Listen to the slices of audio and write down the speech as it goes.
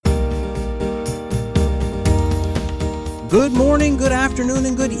Good morning, good afternoon,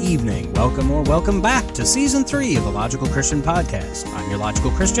 and good evening. Welcome back to Season 3 of the Logical Christian Podcast. I'm your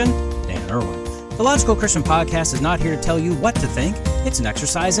Logical Christian, Dan Irwin. The Logical Christian Podcast is not here to tell you what to think. It's an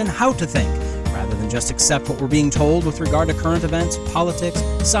exercise in how to think. Rather than just accept what we're being told with regard to current events, politics,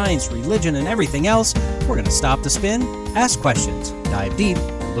 science, religion, and everything else, we're going to stop the spin, ask questions, dive deep,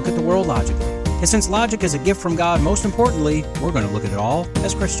 and look at the world logically. And since logic is a gift from God, most importantly, we're going to look at it all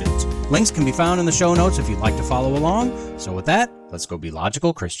as Christians. Links can be found in the show notes if you'd like to follow along. So with that, let's go be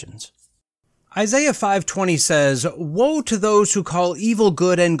logical Christians. Isaiah 5:20 says, "Woe to those who call evil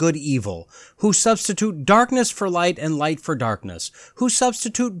good and good evil, who substitute darkness for light and light for darkness, who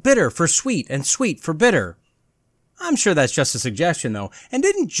substitute bitter for sweet and sweet for bitter." I'm sure that's just a suggestion, though. And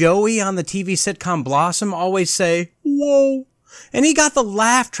didn't Joey on the TV sitcom Blossom always say, "Whoa"? And he got the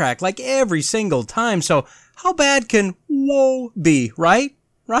laugh track like every single time, so how bad can "whoa" be, right?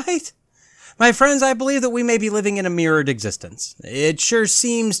 Right? My friends, I believe that we may be living in a mirrored existence. It sure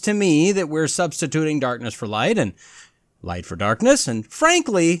seems to me that we're substituting darkness for light and light for darkness, and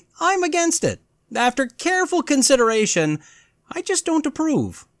frankly, I'm against it. After careful consideration, I just don't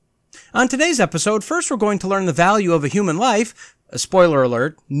approve. On today's episode, first we're going to learn the value of a human life. A spoiler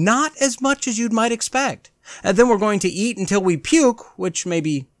alert, not as much as you might expect. And then we're going to eat until we puke, which may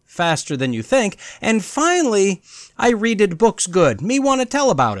be faster than you think. And finally, I readed books good. Me want to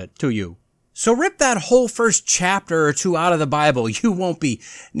tell about it to you. So rip that whole first chapter or two out of the Bible. You won't be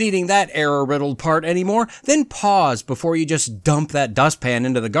needing that error-riddled part anymore. Then pause before you just dump that dustpan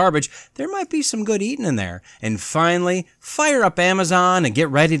into the garbage. There might be some good eating in there. And finally, fire up Amazon and get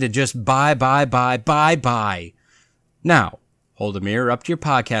ready to just buy. Now, hold a mirror up to your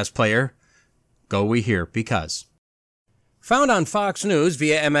podcast player. Go we hear because. Found on Fox News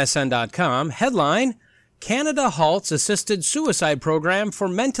via MSN.com, headline, Canada halts assisted suicide program for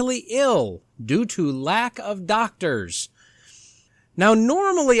mentally ill due to lack of doctors. Now,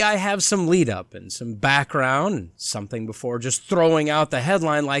 normally I have some lead up and some background and something before just throwing out the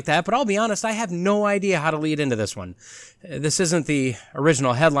headline like that, but I'll be honest, I have no idea how to lead into this one. This isn't the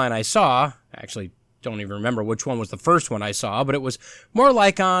original headline I saw. Actually, don't even remember which one was the first one I saw, but it was more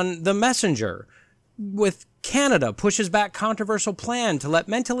like on The Messenger, with Canada pushes back controversial plan to let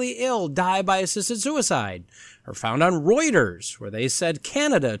mentally ill die by assisted suicide, or found on Reuters, where they said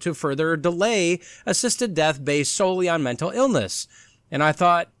Canada to further delay assisted death based solely on mental illness. And I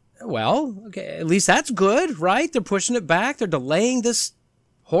thought, well, okay, at least that's good, right? They're pushing it back. They're delaying this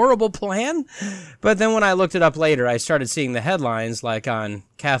horrible plan. But then when I looked it up later, I started seeing the headlines like on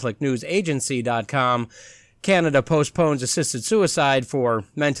CatholicNewsAgency.com, Canada postpones assisted suicide for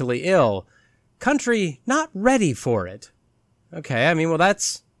mentally ill. Country not ready for it. Okay, I mean, well,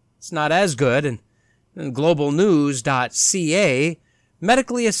 it's not as good. And globalnews.ca,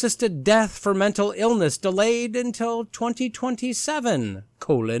 medically assisted death for mental illness delayed until 2027,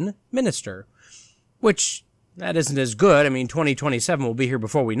 minister. Which, that isn't as good. I mean, 2027 will be here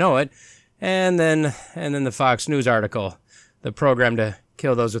before we know it. And then the Fox News article, the program to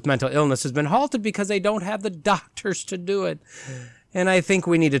kill those with mental illness has been halted because they don't have the doctors to do it. And I think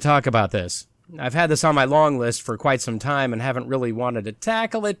we need to talk about this. I've had this on my long list for quite some time and haven't really wanted to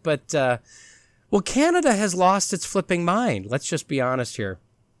tackle it, but, Canada has lost its flipping mind. Let's just be honest here.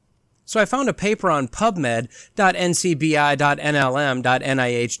 So I found a paper on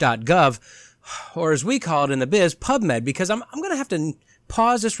pubmed.ncbi.nlm.nih.gov, or as we call it in the biz, PubMed, because I'm going to have to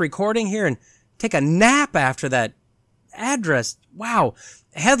pause this recording here and take a nap after that address. Wow.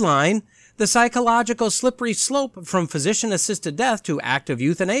 Headline, the psychological slippery slope from physician-assisted death to active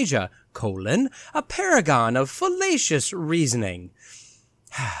euthanasia, a paragon of fallacious reasoning.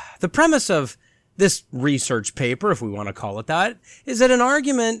 The premise of this research paper, if we want to call it that, is that an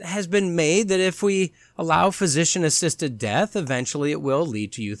argument has been made that if we allow physician-assisted death, eventually it will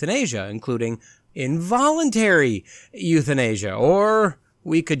lead to euthanasia, including involuntary euthanasia, or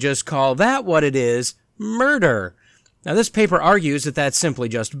we could just call that what it is, murder. Now, this paper argues that that's simply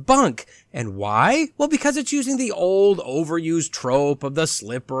just bunk. And why? Well, because it's using the old, overused trope of the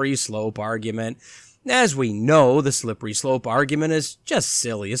slippery slope argument. As we know, the slippery slope argument is just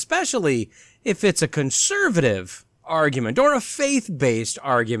silly, especially if it's a conservative argument or a faith-based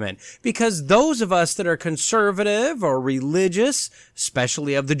argument, because those of us that are conservative or religious,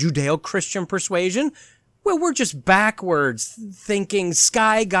 especially of the Judeo-Christian persuasion, well, we're just backwards thinking,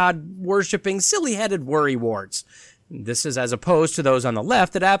 sky god worshipping, silly-headed worrywarts. This is as opposed to those on the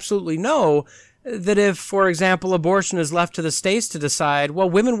left that absolutely know that if, for example, abortion is left to the states to decide, well,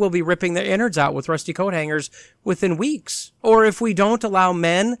 women will be ripping their innards out with rusty coat hangers within weeks. Or if we don't allow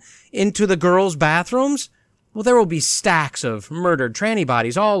men into the girls' bathrooms, well, there will be stacks of murdered tranny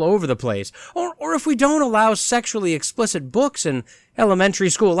bodies all over the place. Or if we don't allow sexually explicit books in elementary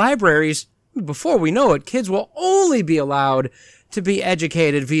school libraries, before we know it, kids will only be allowed to be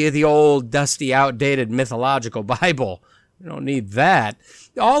educated via the old, dusty, outdated mythological Bible. We don't need that.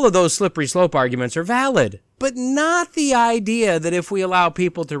 All of those slippery slope arguments are valid, but not the idea that if we allow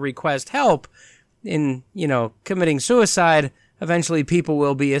people to request help in, committing suicide, eventually people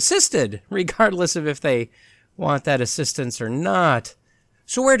will be assisted, regardless of if they want that assistance or not.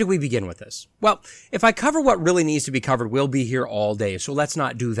 So where do we begin with this? Well, if I cover what really needs to be covered, we'll be here all day, so let's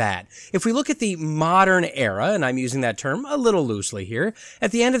not do that. If we look at the modern era, and I'm using that term a little loosely here,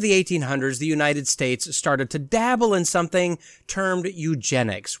 at the end of the 1800s, the United States started to dabble in something termed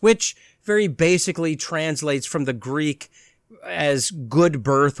eugenics, which very basically translates from the Greek as good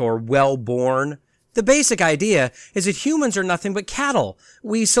birth or well-born. The basic idea is that humans are nothing but cattle.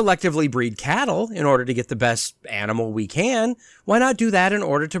 We selectively breed cattle in order to get the best animal we can. Why not do that in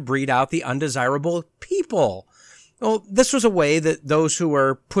order to breed out the undesirable people? Well, this was a way that those who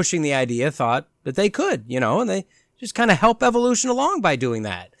were pushing the idea thought that they could, and they just kind of help evolution along by doing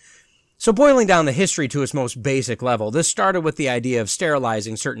that. So boiling down the history to its most basic level, this started with the idea of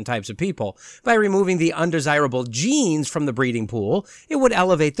sterilizing certain types of people. By removing the undesirable genes from the breeding pool, it would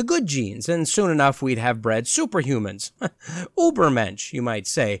elevate the good genes, and soon enough we'd have bred superhumans. Ubermensch, you might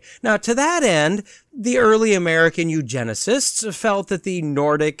say. Now, to that end, the early American eugenicists felt that the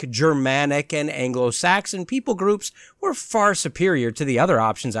Nordic, Germanic, and Anglo-Saxon people groups were far superior to the other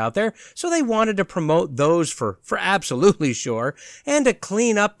options out there, so they wanted to promote those for absolutely sure, and to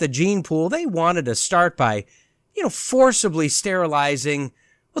clean up the gene pool, they wanted to start by, forcibly sterilizing,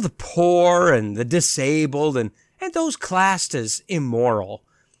 the poor and the disabled and those classed as immoral.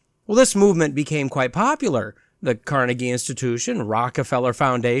 Well, this movement became quite popular. The Carnegie Institution, Rockefeller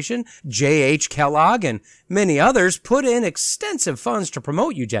Foundation, J.H. Kellogg, and many others put in extensive funds to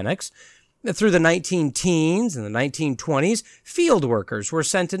promote eugenics. Through the 19-teens and the 1920s, field workers were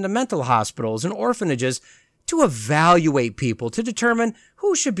sent into mental hospitals and orphanages to evaluate people to determine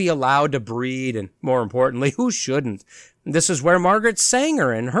who should be allowed to breed and, more importantly, who shouldn't. This is where Margaret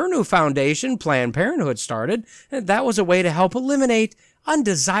Sanger and her new foundation, Planned Parenthood, started. That was a way to help eliminate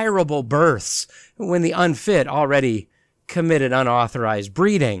undesirable births when the unfit already committed unauthorized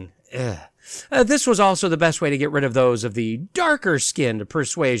breeding. This was also the best way to get rid of those of the darker-skinned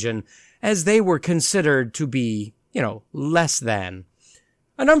persuasion, as they were considered to be, less than.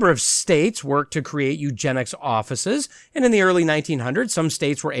 A number of states worked to create eugenics offices, and in the early 1900s, some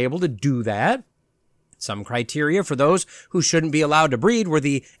states were able to do that. Some criteria for those who shouldn't be allowed to breed were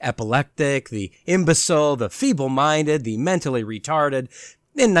the epileptic, the imbecile, the feeble-minded, the mentally retarded.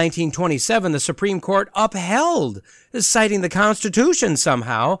 In 1927, the Supreme Court upheld, citing the Constitution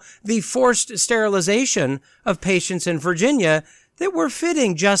somehow, the forced sterilization of patients in Virginia that were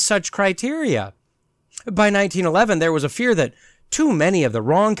fitting just such criteria. By 1911, there was a fear that too many of the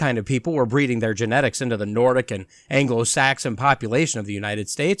wrong kind of people were breeding their genetics into the Nordic and Anglo-Saxon population of the United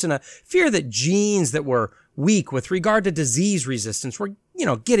States, and a fear that genes that were weak with regard to disease resistance were,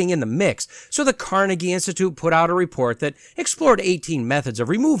 getting in the mix. So the Carnegie Institute put out a report that explored 18 methods of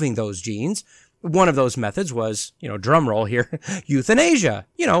removing those genes. One of those methods was, drum roll here, euthanasia,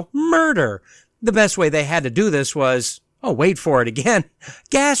 murder. The best way they had to do this was, wait for it again,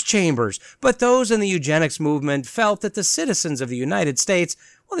 gas chambers. But those in the eugenics movement felt that the citizens of the United States,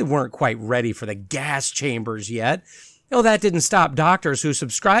 they weren't quite ready for the gas chambers yet. That didn't stop doctors who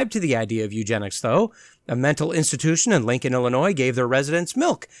subscribed to the idea of eugenics, though. A mental institution in Lincoln, Illinois, gave their residents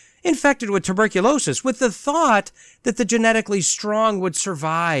milk infected with tuberculosis with the thought that the genetically strong would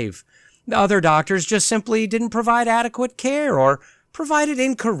survive. The other doctors just simply didn't provide adequate care or provided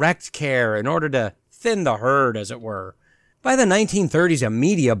incorrect care in order to thin the herd, as it were. By the 1930s, a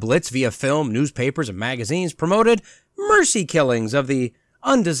media blitz via film, newspapers, and magazines promoted mercy killings of the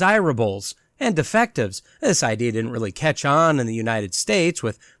undesirables and defectives. This idea didn't really catch on in the United States,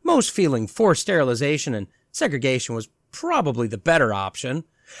 with most feeling forced sterilization and segregation was probably the better option.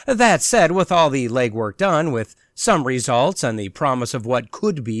 That said, with all the legwork done, with some results and the promise of what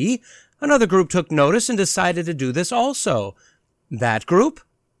could be, another group took notice and decided to do this also. That group?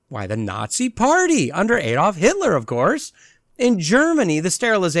 Why, the Nazi Party, under Adolf Hitler, of course. In Germany, the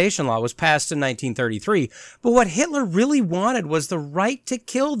sterilization law was passed in 1933, but what Hitler really wanted was the right to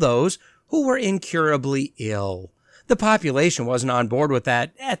kill those who were incurably ill. The population wasn't on board with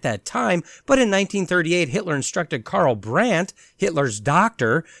that at that time, but in 1938, Hitler instructed Karl Brandt, Hitler's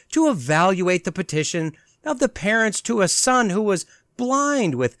doctor, to evaluate the petition of the parents to a son who was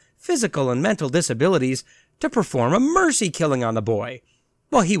blind with physical and mental disabilities to perform a mercy killing on the boy.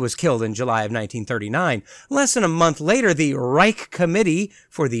 Well, he was killed in July of 1939. Less than a month later, the Reich Committee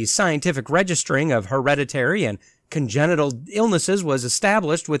for the Scientific Registering of Hereditary and Congenital Illnesses was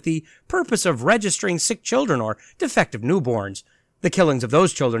established with the purpose of registering sick children or defective newborns. The killings of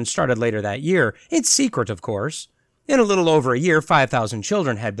those children started later that year, in secret, of course. In a little over a year, 5,000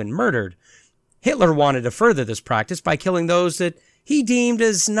 children had been murdered. Hitler wanted to further this practice by killing those that he deemed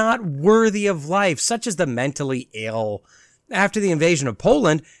as not worthy of life, such as the mentally ill. After the invasion of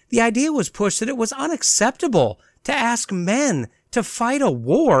Poland, the idea was pushed that it was unacceptable to ask men to fight a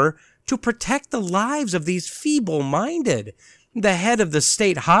war to protect the lives of these feeble-minded. The head of the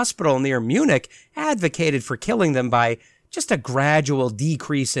state hospital near Munich advocated for killing them by just a gradual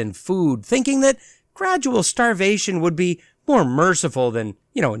decrease in food, thinking that gradual starvation would be more merciful than,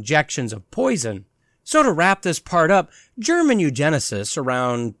 injections of poison. So to wrap this part up, German eugenicists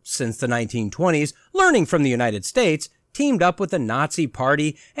around since the 1920s, learning from the United States, teamed up with the Nazi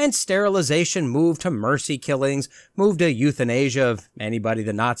Party, and sterilization moved to mercy killings, moved to euthanasia of anybody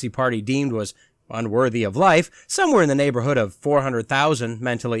the Nazi Party deemed was unworthy of life, somewhere in the neighborhood of 400,000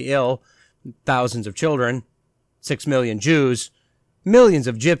 mentally ill, thousands of children, 6 million Jews, millions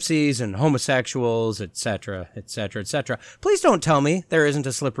of gypsies and homosexuals, etc., etc., etc. Please don't tell me there isn't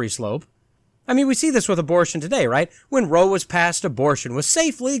a slippery slope. I mean, we see this with abortion today, right? When Roe was passed, abortion was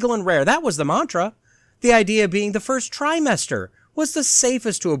safe, legal, and rare. That was the mantra. The idea being the first trimester was the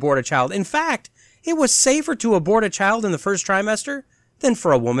safest to abort a child. In fact, it was safer to abort a child in the first trimester than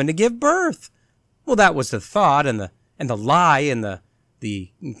for a woman to give birth. Well, that was the thought and the lie and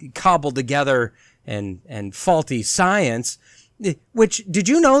the cobbled together and faulty science. Which, did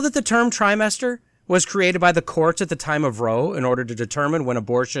you know that the term trimester was created by the courts at the time of Roe in order to determine when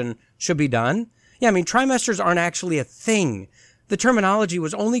abortion should be done? Yeah, I mean, trimesters aren't actually a thing. The terminology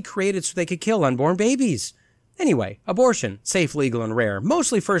was only created so they could kill unborn babies. Anyway, abortion, safe, legal, and rare,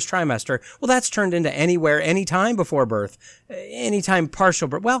 mostly first trimester. Well, that's turned into anywhere, anytime before birth, anytime partial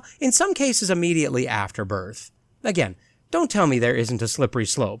birth. Well, in some cases, immediately after birth. Again, don't tell me there isn't a slippery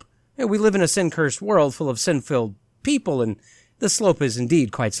slope. We live in a sin-cursed world full of sin-filled people, and the slope is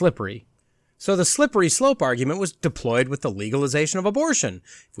indeed quite slippery. So the slippery slope argument was deployed with the legalization of abortion.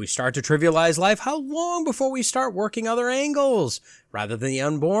 If we start to trivialize life, how long before we start working other angles? Rather than the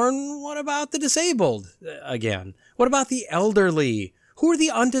unborn, what about the disabled? Again, what about the elderly? Who are the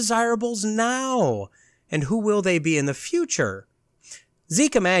undesirables now? And who will they be in the future?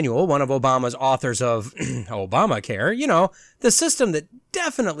 Zeke Emanuel, one of Obama's authors of Obamacare, the system that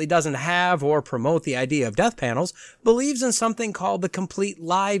definitely doesn't have or promote the idea of death panels, believes in something called the Complete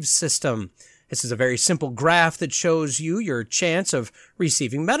Lives System. This is a very simple graph that shows you your chance of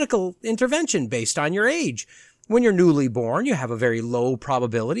receiving medical intervention based on your age. When you're newly born, you have a very low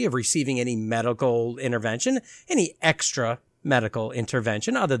probability of receiving any medical intervention, any extra medical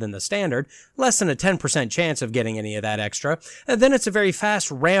intervention other than the standard, less than a 10% chance of getting any of that extra. And then it's a very fast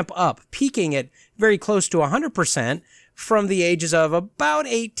ramp up, peaking at very close to 100% from the ages of about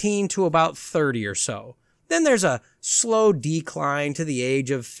 18 to about 30 or so. Then there's a slow decline to the age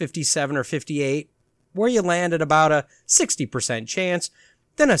of 57 or 58, where you land at about a 60% chance.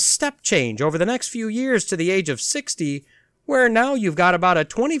 Then a step change over the next few years to the age of 60, where now you've got about a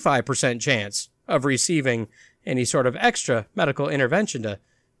 25% chance of receiving any sort of extra medical intervention to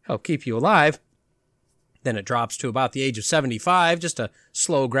help keep you alive. Then it drops to about the age of 75, just a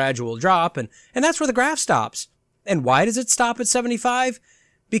slow, gradual drop, and that's where the graph stops. And why does it stop at 75?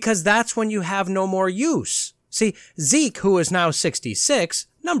 Because that's when you have no more use. See, Zeke, who is now 66,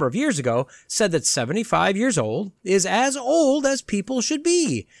 a number of years ago, said that 75 years old is as old as people should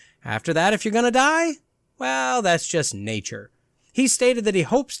be. After that, if you're going to die, well, that's just nature. He stated that he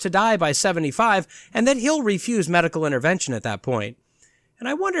hopes to die by 75 and that he'll refuse medical intervention at that point. And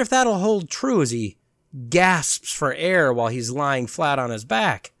I wonder if that'll hold true as he gasps for air while he's lying flat on his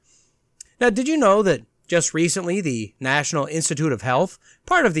back. Now, did you know that just recently the National Institute of Health,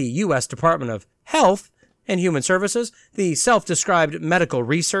 part of the U.S. Department of Health and Human Services, the self-described medical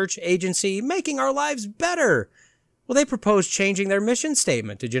research agency making our lives better, well, they proposed changing their mission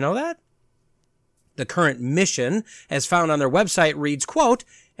statement. Did you know that? The current mission, as found on their website, reads, quote,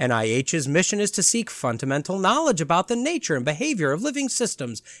 NIH's mission is to seek fundamental knowledge about the nature and behavior of living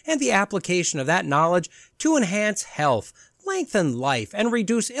systems and the application of that knowledge to enhance health, lengthen life, and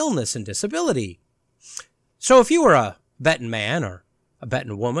reduce illness and disability. So if you were a betting man or a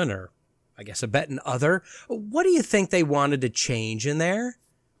betting woman or, I guess, a betting other, what do you think they wanted to change in there?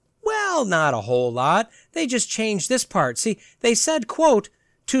 Well, not a whole lot. They just changed this part. See, they said, quote,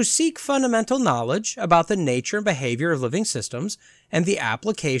 to seek fundamental knowledge about the nature and behavior of living systems and the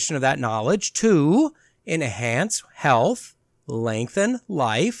application of that knowledge to enhance health, lengthen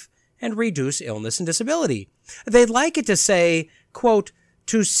life and reduce illness and disability. They'd like it to say, quote,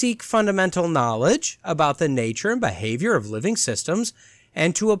 to seek fundamental knowledge about the nature and behavior of living systems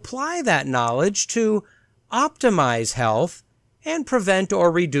and to apply that knowledge to optimize health and prevent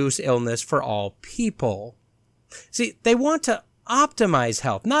or reduce illness for all people. See, they want to optimize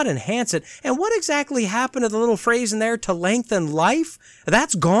health, not enhance it. And what exactly happened to the little phrase in there, to lengthen life?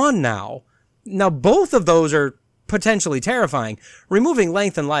 That's gone now. Now, both of those are potentially terrifying. Removing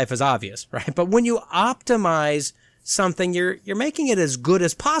lengthen life is obvious, right? But when you optimize something, you're making it as good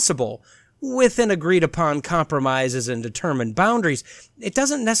as possible within agreed upon compromises and determined boundaries. It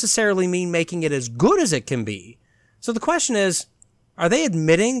doesn't necessarily mean making it as good as it can be. So the question is, are they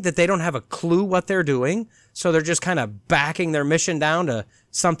admitting that they don't have a clue what they're doing? So they're just kind of backing their mission down to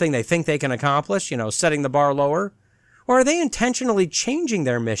something they think they can accomplish, setting the bar lower? Or are they intentionally changing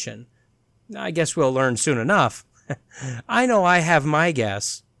their mission? I guess we'll learn soon enough. I know I have my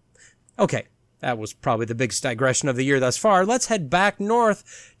guess. Okay, that was probably the biggest digression of the year thus far. Let's head back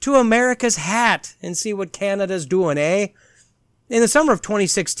north to America's hat and see what Canada's doing, eh? In the summer of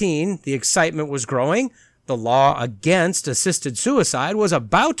 2016, the excitement was growing. The law against assisted suicide was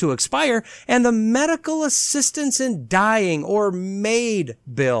about to expire, and the Medical Assistance in Dying, or MAID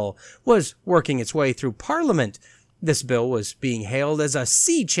bill, was working its way through Parliament. This bill was being hailed as a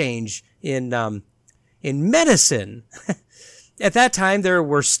sea change in medicine. At that time, there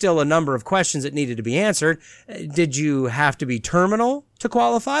were still a number of questions that needed to be answered. Did you have to be terminal to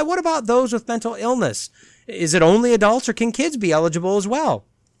qualify? What about those with mental illness? Is it only adults, or can kids be eligible as well?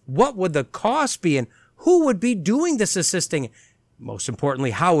 What would the cost be, and who would be doing this assisting? Most importantly,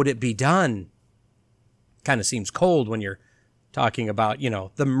 how would it be done? Kind of seems cold when you're talking about,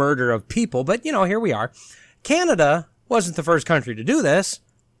 the murder of people, but, here we are. Canada wasn't the first country to do this.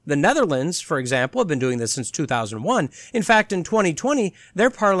 The Netherlands, for example, have been doing this since 2001. In fact, in 2020,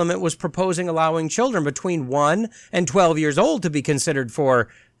 their parliament was proposing allowing children between 1 and 12 years old to be considered for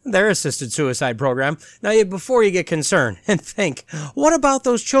their assisted suicide program. Now, before you get concerned and think, what about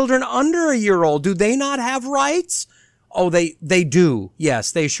those children under a year old? Do they not have rights? Oh, they do.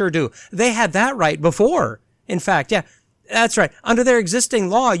 Yes, they sure do. They had that right before. In fact, yeah, that's right. Under their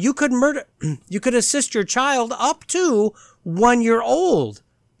existing law, you could assist your child up to 1 year old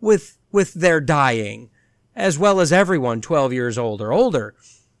with their dying, as well as everyone 12 years old or older.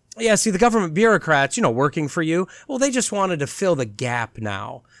 Yeah, see, the government bureaucrats, working for you, well, they just wanted to fill the gap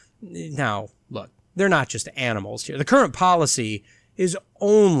now. Now, look, they're not just animals here. The current policy is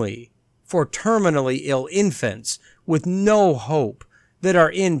only for terminally ill infants with no hope that are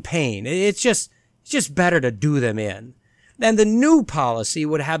in pain. It's just better to do them in. And the new policy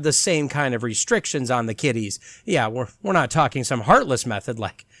would have the same kind of restrictions on the kiddies. Yeah, we're not talking some heartless method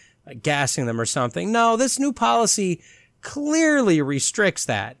like gassing them or something. No, this new policy clearly restricts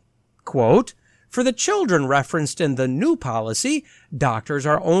that. Quote, for the children referenced in the new policy, doctors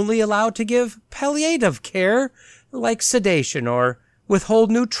are only allowed to give palliative care like sedation or withhold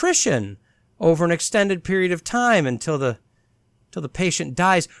nutrition over an extended period of time until the patient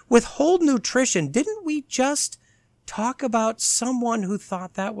dies. Withhold nutrition. Didn't we just talk about someone who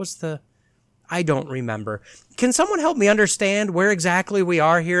thought that was I don't remember. Can someone help me understand where exactly we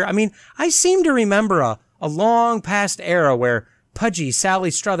are here? I mean, I seem to remember a long past era where pudgy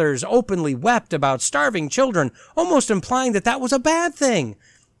Sally Struthers openly wept about starving children, almost implying that was a bad thing.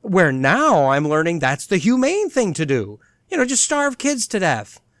 Where now I'm learning that's the humane thing to do. Just starve kids to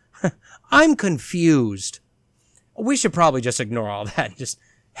death. I'm confused. We should probably just ignore all that and just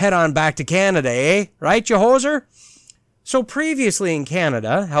head on back to Canada, eh? Right, you hoser? So previously in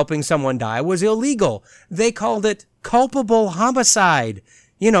Canada, helping someone die was illegal. They called it culpable homicide,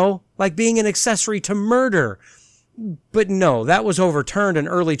 like being an accessory to murder. But no, that was overturned in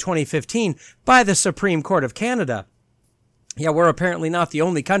early 2015 by the Supreme Court of Canada. Yeah, we're apparently not the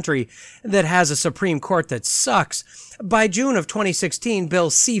only country that has a Supreme Court that sucks. By June of 2016, Bill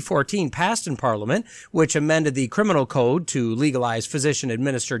C-14 passed in Parliament, which amended the criminal code to legalize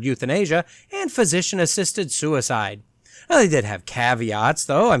physician-administered euthanasia and physician-assisted suicide. Well, they did have caveats,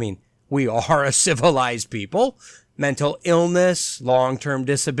 though. I mean, we are a civilized people. Mental illness, long-term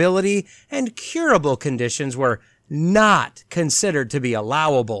disability, and curable conditions were not considered to be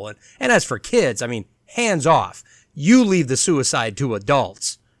allowable. And as for kids, I mean, hands off. You leave the suicide to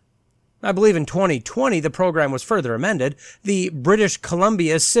adults. I believe in 2020, the program was further amended. The British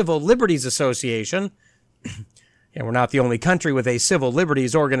Columbia Civil Liberties Association, and we're not the only country with a civil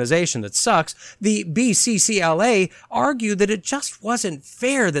liberties organization that sucks, the BCCLA argued that it just wasn't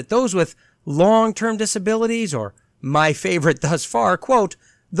fair that those with long-term disabilities, or my favorite thus far, quote,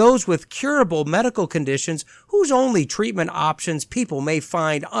 those with curable medical conditions whose only treatment options people may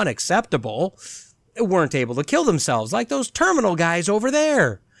find unacceptable weren't able to kill themselves, like those terminal guys over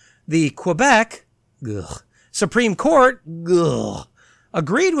there. The Quebec Supreme Court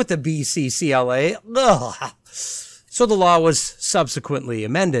agreed with the BCCLA, so the law was subsequently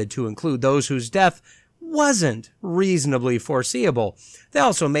amended to include those whose death wasn't reasonably foreseeable. They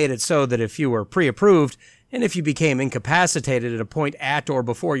also made it so that if you were pre-approved and if you became incapacitated at a point at or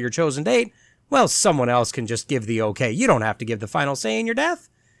before your chosen date, well, someone else can just give the okay. You don't have to give the final say in your death.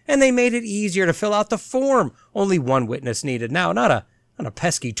 And they made it easier to fill out the form. Only one witness needed now, not a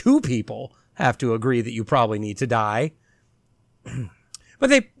pesky two people have to agree that you probably need to die. But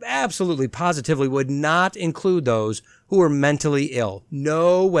they absolutely positively would not include those who were mentally ill.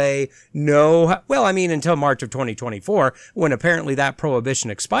 No way, until March of 2024, when apparently that prohibition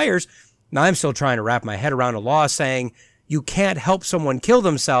expires. Now, I'm still trying to wrap my head around a law saying you can't help someone kill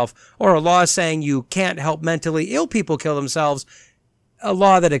themselves, or a law saying you can't help mentally ill people kill themselves, a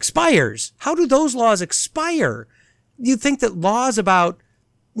law that expires. How do those laws expire? You'd think that laws about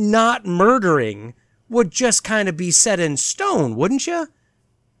not murdering would just kind of be set in stone, wouldn't you? I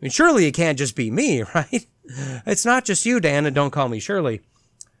mean, surely it can't just be me, right? It's not just you, Dan, and don't call me Shirley.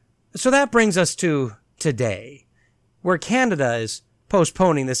 So that brings us to today, where Canada is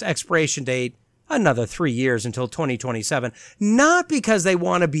postponing this expiration date another 3 years until 2027, not because they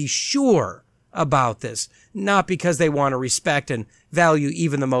want to be sure about this, not because they want to respect and value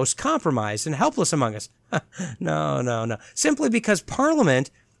even the most compromised and helpless among us. No. Simply because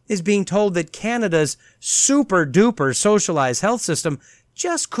Parliament is being told that Canada's super-duper socialized health system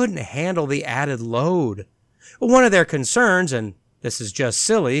just couldn't handle the added load. One of their concerns, and this is just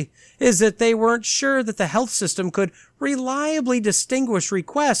silly, is that they weren't sure that the health system could reliably distinguish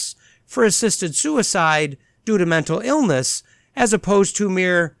requests for assisted suicide due to mental illness as opposed to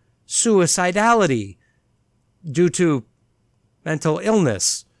mere suicidality due to mental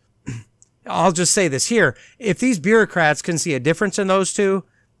illness. I'll just say this here. If these bureaucrats can see a difference in those two,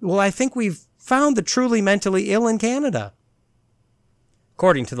 well, I think we've found the truly mentally ill in Canada.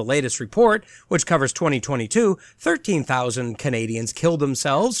 According to the latest report, which covers 2022, 13,000 Canadians killed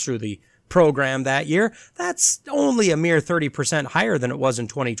themselves through the program that year. That's only a mere 30% higher than it was in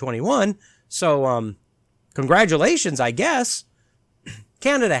 2021. So, congratulations, I guess.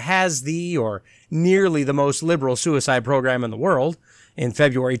 Canada has the, or nearly the most liberal suicide program in the world. In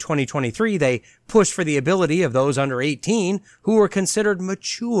February 2023, they pushed for the ability of those under 18 who were considered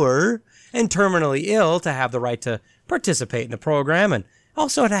mature and terminally ill to have the right to participate in the program and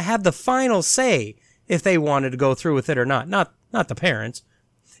also to have the final say if they wanted to go through with it or not the parents.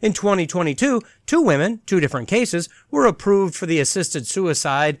 In 2022, two women, two different cases, were approved for the assisted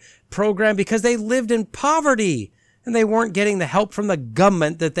suicide program because they lived in poverty and they weren't getting the help from the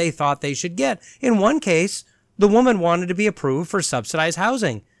government that they thought they should get. In one case, the woman wanted to be approved for subsidized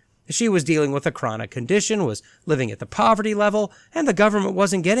housing. She was dealing with a chronic condition, was living at the poverty level, and the government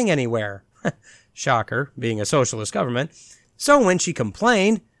wasn't getting anywhere. Shocker, being a socialist government. So when she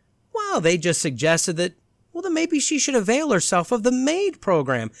complained, well, they just suggested that, well, then maybe she should avail herself of the MAID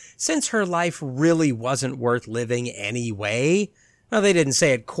program, since her life really wasn't worth living anyway. Now, they didn't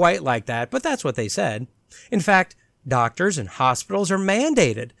say it quite like that, but that's what they said. In fact, doctors and hospitals are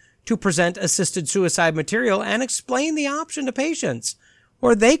mandated to present assisted suicide material and explain the option to patients,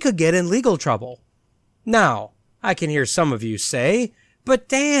 or they could get in legal trouble. Now, I can hear some of you say, but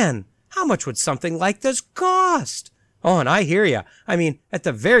Dan, how much would something like this cost? Oh, and I hear you. I mean, at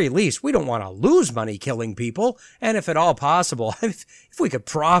the very least, we don't want to lose money killing people, and if at all possible, if we could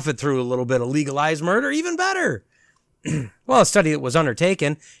profit through a little bit of legalized murder, even better. Well, a study that was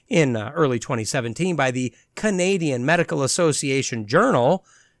undertaken in early 2017 by the Canadian Medical Association Journal,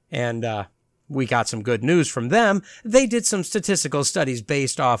 and we got some good news from them. They did some statistical studies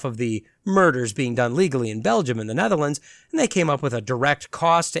based off of the murders being done legally in Belgium and the Netherlands, and they came up with a direct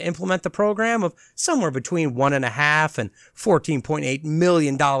cost to implement the program of somewhere between $1.5 and $14.8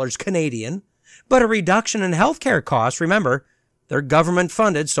 million Canadian. But a reduction in healthcare costs, remember, they're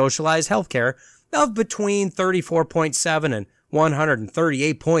government-funded socialized healthcare, of between 34.7 and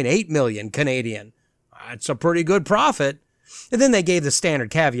 138.8 million Canadian. That's a pretty good profit. And then they gave the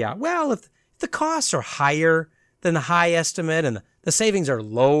standard caveat. Well, if the costs are higher than the high estimate and the savings are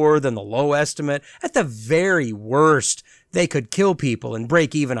lower than the low estimate, at the very worst, they could kill people and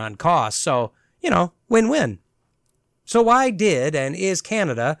break even on costs. So, win-win. So why did and is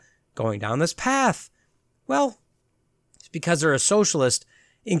Canada going down this path? Well, it's because they're a socialist,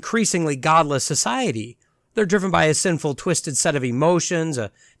 increasingly godless society. They're driven by a sinful, twisted set of emotions,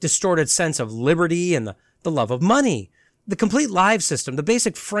 a distorted sense of liberty, and the love of money. The complete live system, the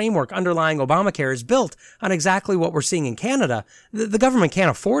basic framework underlying Obamacare, is built on exactly what we're seeing in Canada. The government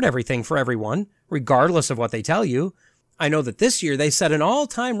can't afford everything for everyone, regardless of what they tell you. I know that this year they set an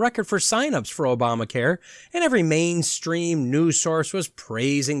all-time record for signups for Obamacare, and every mainstream news source was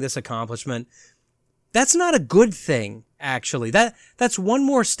praising this accomplishment. That's not a good thing, actually. That's one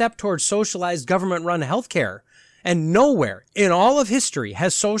more step towards socialized government-run healthcare. And nowhere in all of history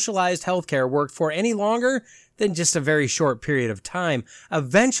has socialized healthcare worked for any longer than just a very short period of time.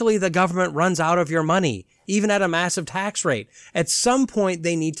 Eventually, the government runs out of your money, even at a massive tax rate. At some point,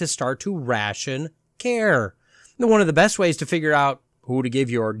 they need to start to ration care. One of the best ways to figure out who to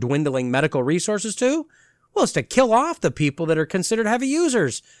give your dwindling medical resources to, well, is to kill off the people that are considered heavy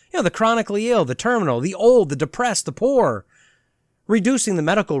users. The chronically ill, the terminal, the old, the depressed, the poor. Reducing the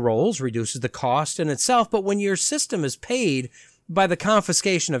medical rolls reduces the cost in itself, but when your system is paid by the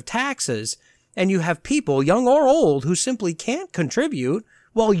confiscation of taxes, and you have people, young or old, who simply can't contribute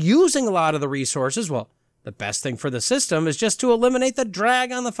while using a lot of the resources, well, the best thing for the system is just to eliminate the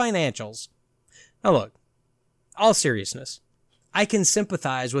drag on the financials. Now look, all seriousness, I can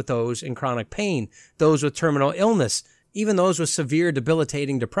sympathize with those in chronic pain, those with terminal illness, even those with severe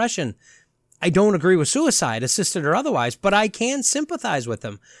debilitating depression. I don't agree with suicide, assisted or otherwise, but I can sympathize with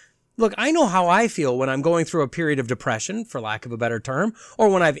them. Look, I know how I feel when I'm going through a period of depression, for lack of a better term, or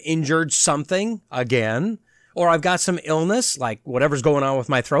when I've injured something again, or I've got some illness, like whatever's going on with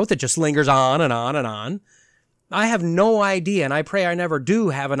my throat that just lingers on and on and on. I have no idea, and I pray I never do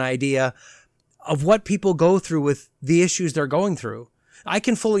have an idea of what people go through with the issues they're going through. I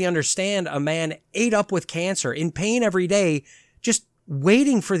can fully understand a man ate up with cancer, in pain every day, just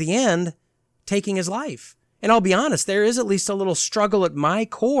waiting for the end, taking his life. And I'll be honest, there is at least a little struggle at my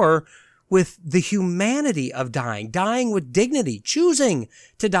core with the humanity of dying with dignity, choosing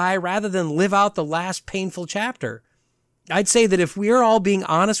to die rather than live out the last painful chapter. I'd say that if we're all being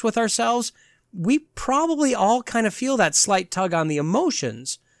honest with ourselves, we probably all kind of feel that slight tug on the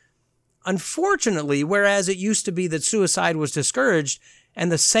emotions. Unfortunately, whereas it used to be that suicide was discouraged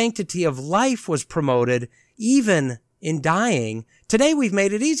and the sanctity of life was promoted, even in dying, today we've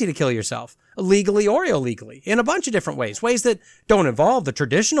made it easy to kill yourself, legally or illegally, in a bunch of different ways that don't involve the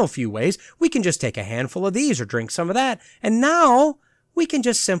traditional few ways. We can just take a handful of these or drink some of that, and now we can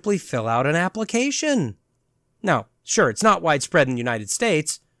just simply fill out an application. Now, sure, it's not widespread in the United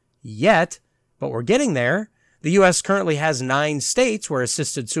States yet, but we're getting there. The U.S. currently has 9 states where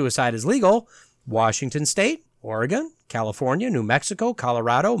assisted suicide is legal: Washington State, Oregon, California, New Mexico,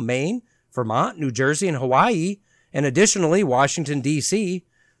 Colorado, Maine, Vermont, New Jersey, and Hawaii, and additionally Washington, D.C.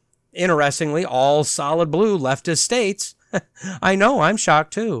 Interestingly, all solid blue leftist states. I know, I'm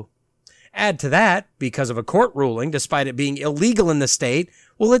shocked too. Add to that, because of a court ruling, despite it being illegal in the state,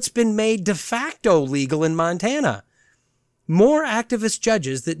 well, it's been made de facto legal in Montana. More activist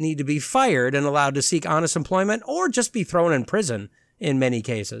judges that need to be fired and allowed to seek honest employment or just be thrown in prison in many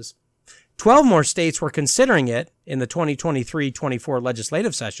cases. 12 more states were considering it in the 2023-24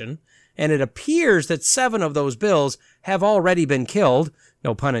 legislative session, and it appears that 7 of those bills have already been killed,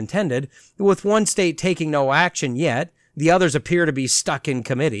 no pun intended, with one state taking no action yet. The others appear to be stuck in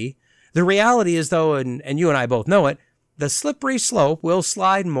committee. The reality is, though, and you and I both know it, the slippery slope will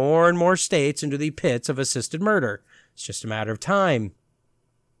slide more and more states into the pits of assisted murder. It's just a matter of time.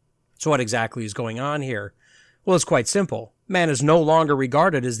 So what exactly is going on here? Well, it's quite simple. Man is no longer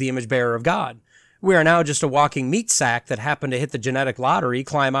regarded as the image bearer of God. We are now just a walking meat sack that happened to hit the genetic lottery,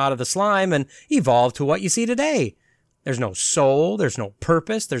 climb out of the slime, and evolve to what you see today. There's no soul, there's no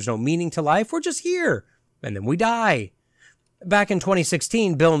purpose, there's no meaning to life. We're just here, and then we die. Back in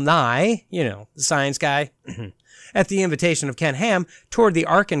 2016, Bill Nye, the science guy, at the invitation of Ken Ham, toured the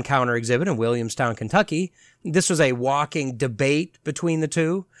Ark Encounter exhibit in Williamstown, Kentucky. This was a walking debate between the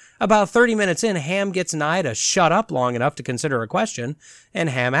two. About 30 minutes in, Ham gets Nye to shut up long enough to consider a question, and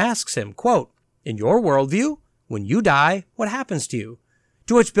Ham asks him, quote, "In your worldview, when you die, what happens to you?"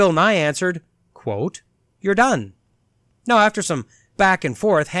 To which Bill Nye answered, quote, "You're done." Now, after some back and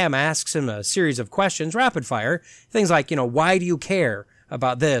forth, Ham asks him a series of questions, rapid fire, things like, why do you care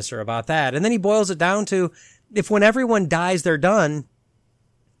about this or about that? And then he boils it down to, if when everyone dies, they're done,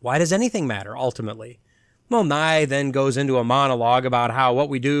 why does anything matter ultimately? Well, Nye then goes into a monologue about how what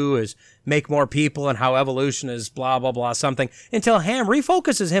we do is make more people and how evolution is blah, blah, blah, something, until Ham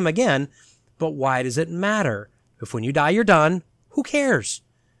refocuses him again. But why does it matter? If when you die, you're done, who cares?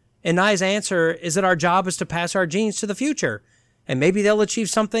 And Nye's answer is that our job is to pass our genes to the future, and maybe they'll achieve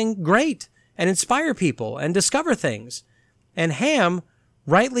something great and inspire people and discover things. And Ham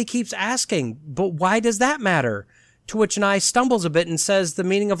rightly keeps asking, but why does that matter? To which Nye stumbles a bit and says the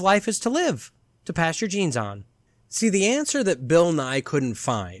meaning of life is to live, to pass your genes on. See, the answer that Bill Nye couldn't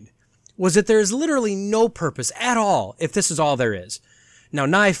find was that there is literally no purpose at all if this is all there is. Now,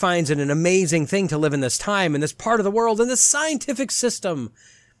 Nye finds it an amazing thing to live in this time, in this part of the world, in this scientific system.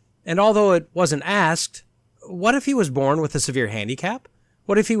 And although it wasn't asked, what if he was born with a severe handicap?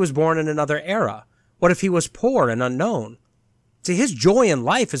 What if he was born in another era? What if he was poor and unknown? See, his joy in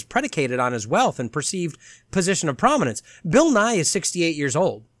life is predicated on his wealth and perceived position of prominence. Bill Nye is 68 years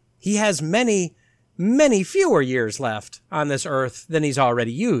old. He has many fewer years left on this earth than he's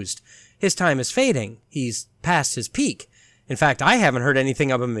already used. His time is fading. He's past his peak. In fact, I haven't heard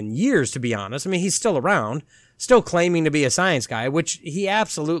anything of him in years, to be honest. I mean, he's still around, still claiming to be a science guy, which he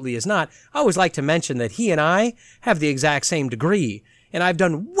absolutely is not. I always like to mention that he and I have the exact same degree, and I've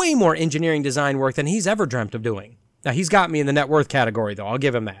done way more engineering design work than he's ever dreamt of doing. Now, he's got me in the net worth category, though. I'll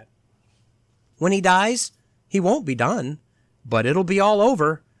give him that. When he dies, he won't be done, but it'll be all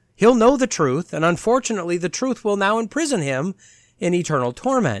over. He'll know the truth, and unfortunately, the truth will now imprison him in eternal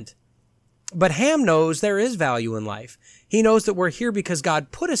torment. But Ham knows there is value in life. He knows that we're here because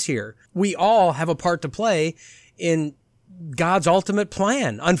God put us here. We all have a part to play in God's ultimate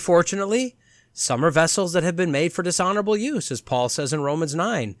plan. Unfortunately, some are vessels that have been made for dishonorable use, as Paul says in Romans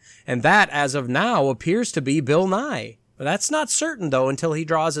 9. And that, as of now, appears to be Bill Nye. But that's not certain, though, until he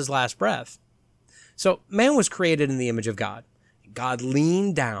draws his last breath. So man was created in the image of God. God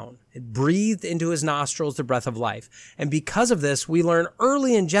leaned down and breathed into his nostrils the breath of life. And because of this, we learn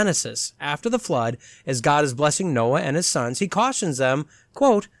early in Genesis, after the flood, as God is blessing Noah and his sons, he cautions them,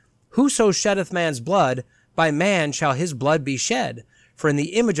 quote, "Whoso sheddeth man's blood, by man shall his blood be shed, for in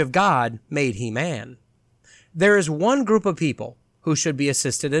the image of God made he man." There is one group of people who should be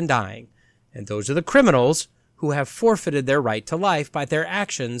assisted in dying, and those are the criminals who have forfeited their right to life by their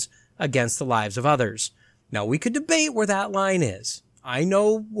actions against the lives of others. Now, we could debate where that line is. I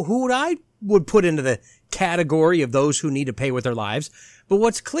know who I would put into the category of those who need to pay with their lives, but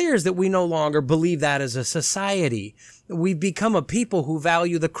what's clear is that we no longer believe that as a society. We've become a people who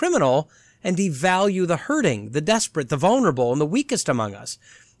value the criminal and devalue the hurting, the desperate, the vulnerable, and the weakest among us.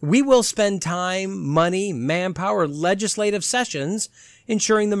 We will spend time, money, manpower, legislative sessions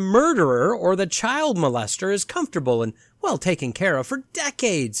ensuring the murderer or the child molester is comfortable and well taken care of for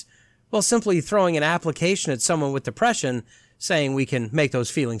decades, while simply throwing an application at someone with depression saying we can make those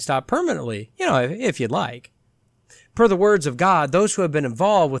feelings stop permanently, if you'd like. Per the words of God, those who have been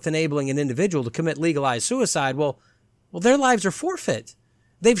involved with enabling an individual to commit legalized suicide, well, their lives are forfeit.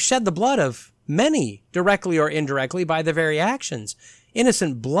 They've shed the blood of many, directly or indirectly, by their very actions.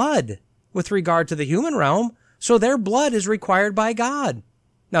 Innocent blood with regard to the human realm, so their blood is required by God.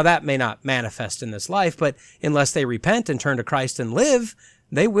 Now, that may not manifest in this life, but unless they repent and turn to Christ and live,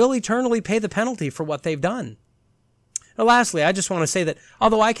 they will eternally pay the penalty for what they've done. Now, lastly, I just want to say that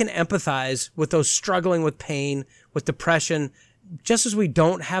although I can empathize with those struggling with pain, with depression, just as we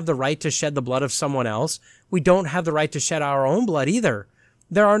don't have the right to shed the blood of someone else, we don't have the right to shed our own blood either.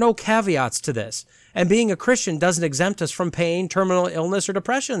 There are no caveats to this, and being a Christian doesn't exempt us from pain, terminal illness, or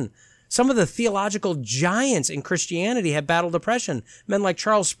depression. Some of the theological giants in Christianity have battled depression, men like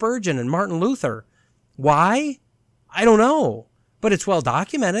Charles Spurgeon and Martin Luther. Why? I don't know, but it's well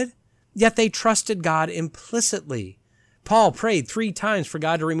documented. Yet they trusted God implicitly. Paul prayed 3 times for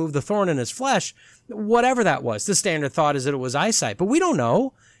God to remove the thorn in his flesh, whatever that was. The standard thought is that it was eyesight, but we don't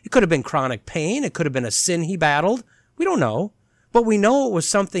know. It could have been chronic pain. It could have been a sin he battled. We don't know. But we know it was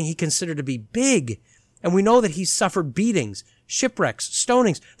something he considered to be big, and we know that he suffered beatings, shipwrecks,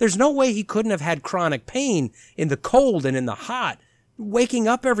 stonings. There's no way he couldn't have had chronic pain in the cold and in the hot, waking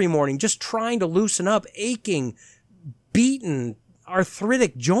up every morning, just trying to loosen up, aching, beaten,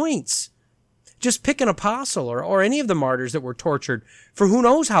 arthritic joints. Just pick an apostle or any of the martyrs that were tortured for who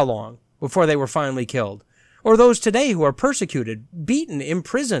knows how long before they were finally killed, or those today who are persecuted, beaten,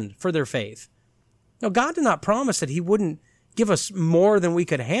 imprisoned for their faith. Now, God did not promise that he wouldn't give us more than we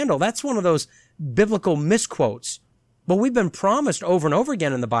could handle. That's one of those biblical misquotes. But we've been promised over and over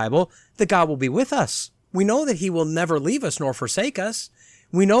again in the Bible that God will be with us. We know that he will never leave us nor forsake us.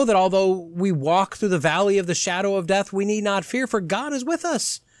 We know that although we walk through the valley of the shadow of death, we need not fear, for God is with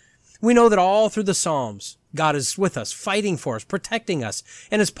us. We know that all through the Psalms, God is with us, fighting for us, protecting us.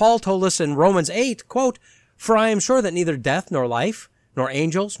 And as Paul told us in Romans 8, quote, "For I am sure that neither death nor life, nor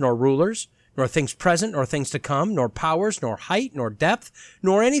angels, nor rulers, nor things present, nor things to come, nor powers, nor height, nor depth,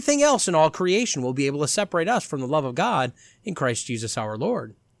 nor anything else in all creation will be able to separate us from the love of God in Christ Jesus our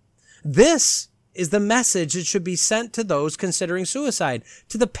Lord." This is the message that should be sent to those considering suicide,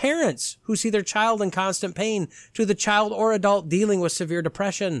 to the parents who see their child in constant pain, to the child or adult dealing with severe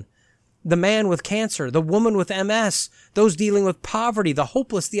depression. the man with cancer, the woman with MS, those dealing with poverty, the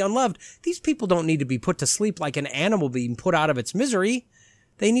hopeless, the unloved. These people don't need to be put to sleep like an animal being put out of its misery.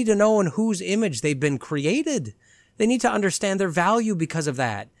 They need to know in whose image they've been created. They need to understand their value because of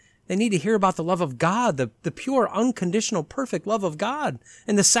that. They need to hear about the love of God, the pure, unconditional, perfect love of God,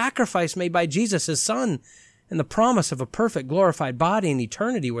 and the sacrifice made by Jesus, his Son, and the promise of a perfect, glorified body in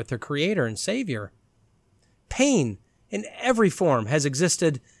eternity with their Creator and Savior. Pain in every form has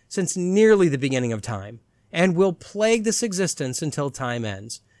existed since nearly the beginning of time, and will plague this existence until time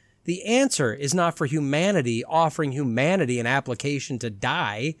ends. The answer is not for humanity offering humanity an application to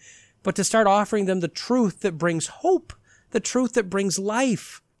die, but to start offering them the truth that brings hope, the truth that brings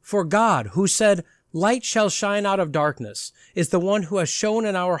life. For God, who said, "Light shall shine out of darkness," is the one who has shown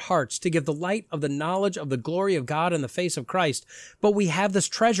in our hearts to give the light of the knowledge of the glory of God in the face of Christ. But we have this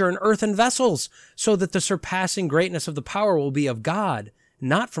treasure in earthen vessels, so that the surpassing greatness of the power will be of God,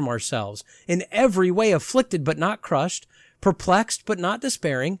 not from ourselves, in every way afflicted but not crushed, perplexed but not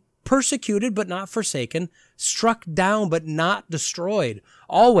despairing, persecuted but not forsaken, struck down but not destroyed,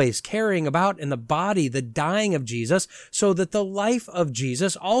 always carrying about in the body the dying of Jesus, so that the life of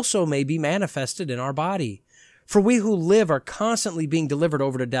Jesus also may be manifested in our body. For we who live are constantly being delivered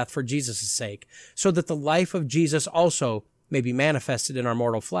over to death for Jesus' sake, so that the life of Jesus also may be manifested in our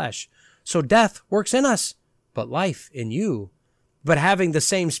mortal flesh. So death works in us, but life in you. But having the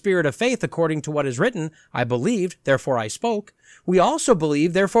same spirit of faith according to what is written, I believed, therefore I spoke. We also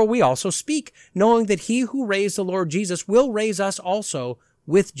believe, therefore we also speak, knowing that he who raised the Lord Jesus will raise us also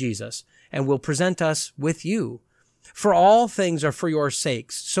with Jesus, and will present us with you. For all things are for your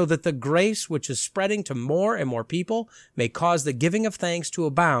sakes, so that the grace which is spreading to more and more people may cause the giving of thanks to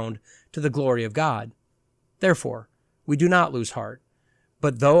abound to the glory of God. Therefore, we do not lose heart.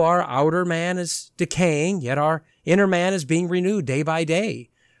 But though our outer man is decaying, yet our inner man is being renewed day by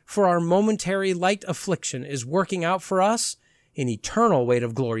day. For our momentary light affliction is working out for us an eternal weight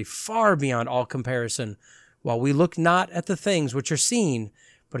of glory far beyond all comparison, while we look not at the things which are seen,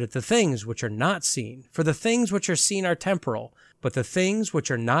 but at the things which are not seen. For the things which are seen are temporal, but the things which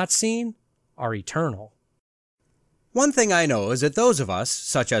are not seen are eternal. One thing I know is that those of us,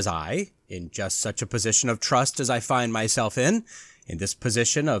 such as I, in just such a position of trust as I find myself in this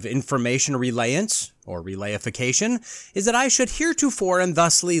position of information relayance, or relayification, is that I should heretofore and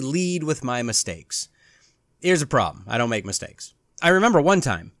thusly lead with my mistakes. Here's a problem. I don't make mistakes. I remember one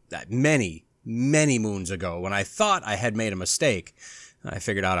time, many moons ago, when I thought I had made a mistake. I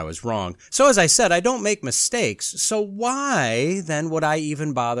figured out I was wrong. So as I said, I don't make mistakes. So why then would I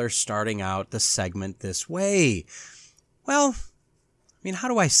even bother starting out the segment this way? Well, how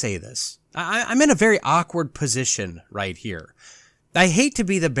do I say this? I'm in a very awkward position right here. I hate to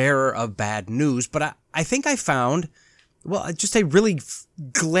be the bearer of bad news, but I think I found, just a really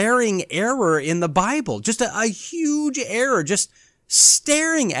glaring error in the Bible. Just a huge error, just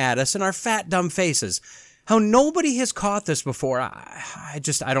staring at us in our fat, dumb faces. How nobody has caught this before, I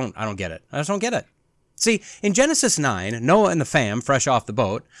don't get it. I just don't get it. See, in Genesis 9, Noah and the fam, fresh off the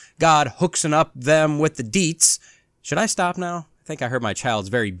boat, God hooksing up them with the deets. Should I stop now? I think I heard my child's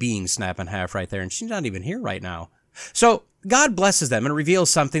very being snap in half right there, and she's not even here right now. So, God blesses them and reveals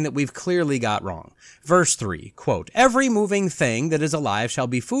something that we've clearly got wrong. Verse 3, quote, "Every moving thing that is alive shall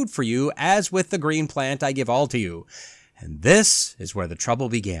be food for you, as with the green plant I give all to you." And this is where the trouble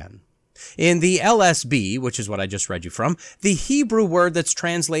began. In the LSB, which is what I just read you from, the Hebrew word that's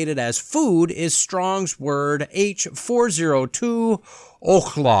translated as food is Strong's word H402,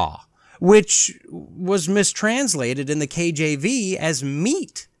 ochla, which was mistranslated in the KJV as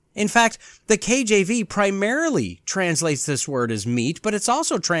meat. In fact, the KJV primarily translates this word as meat, but it's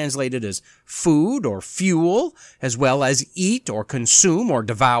also translated as food or fuel, as well as eat or consume or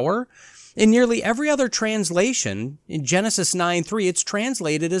devour. In nearly every other translation, in Genesis 9:3, it's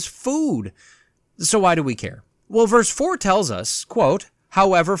translated as food. So why do we care? Well, verse 4 tells us, quote,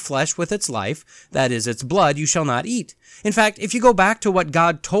 "However, flesh with its life, that is, its blood, you shall not eat." In fact, if you go back to what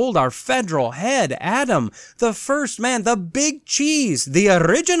God told our federal head, Adam, the first man, the big cheese, the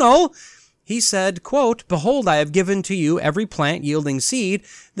original, he said, quote, "Behold, I have given to you every plant yielding seed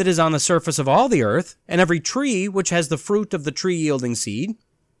that is on the surface of all the earth, and every tree which has the fruit of the tree yielding seed,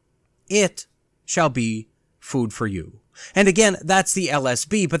 it shall be food for you." And again, that's the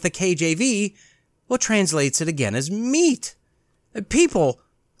LSB, but the KJV, translates it again as meat. People,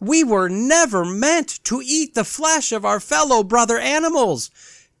 we were never meant to eat the flesh of our fellow brother animals.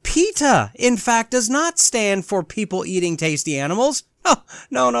 PETA, in fact, does not stand for people eating tasty animals. Oh,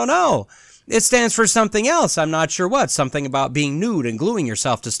 no. It stands for something else. I'm not sure what. Something about being nude and gluing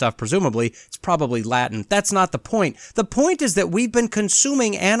yourself to stuff, presumably. It's probably Latin. That's not the point. The point is that we've been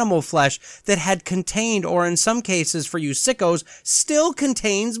consuming animal flesh that had contained, or in some cases for you sickos, still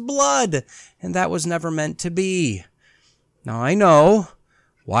contains blood. And that was never meant to be. Now I know.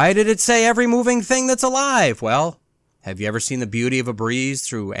 Why did it say every moving thing that's alive? Well, have you ever seen the beauty of a breeze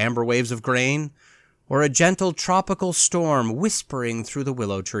through amber waves of grain? Or a gentle tropical storm whispering through the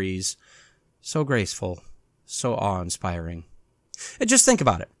willow trees? So graceful, so awe-inspiring. And just think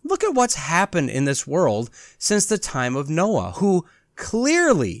about it. Look at what's happened in this world since the time of Noah, who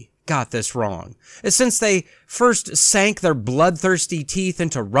clearly got this wrong. Since they first sank their bloodthirsty teeth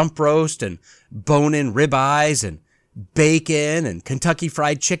into rump roast and bone-in ribeyes and bacon and Kentucky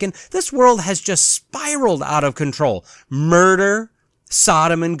Fried Chicken, this world has just spiraled out of control. Murder,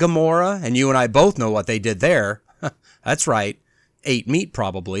 Sodom and Gomorrah, and you and I both know what they did there. That's right. Ate meat,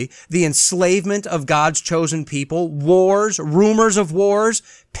 probably. The enslavement of God's chosen people, wars, rumors of wars,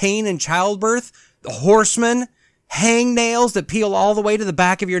 pain and childbirth, horsemen, hangnails that peel all the way to the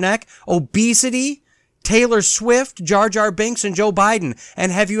back of your neck, obesity, Taylor Swift, Jar Jar Binks, and Joe Biden.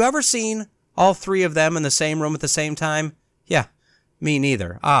 And have you ever seen all three of them in the same room at the same time? Yeah, me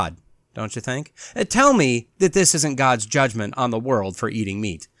neither. Odd, don't you think? Tell me that this isn't God's judgment on the world for eating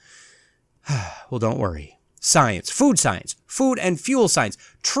meat. Well, don't worry. Science, food and fuel science,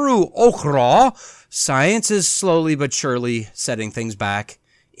 true okra science is slowly but surely setting things back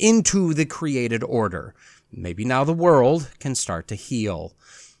into the created order. Maybe now the world can start to heal.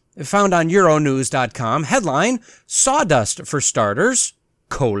 Found on Euronews.com, headline, sawdust for starters,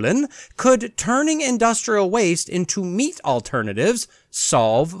 could turning industrial waste into meat alternatives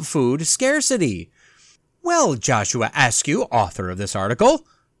solve food scarcity? Well, Joshua Askew, author of this article,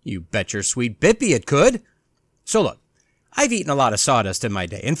 you bet your sweet bippy it could. So look, I've eaten a lot of sawdust in my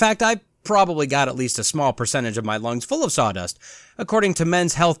day. In fact, I probably got at least a small percentage of my lungs full of sawdust. According to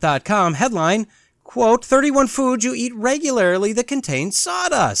menshealth.com, headline, quote, 31 foods you eat regularly that contain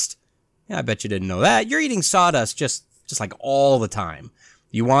sawdust. Yeah, I bet you didn't know that. You're eating sawdust just like all the time.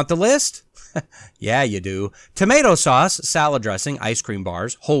 You want the list? Yeah, you do. Tomato sauce, salad dressing, ice cream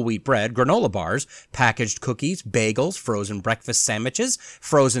bars, whole wheat bread, granola bars, packaged cookies, bagels, frozen breakfast sandwiches,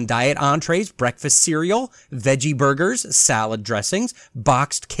 frozen diet entrees, breakfast cereal, veggie burgers, salad dressings,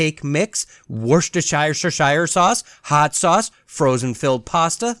 boxed cake mix, Worcestershire sauce, hot sauce, frozen filled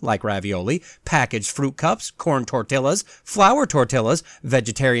pasta, like ravioli, packaged fruit cups, corn tortillas, flour tortillas,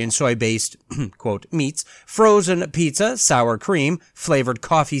 vegetarian soy-based, quote, meats, frozen pizza, sour cream, flavored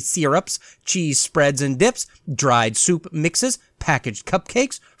coffee syrups, cheese spreads and dips, dried soup mixes, packaged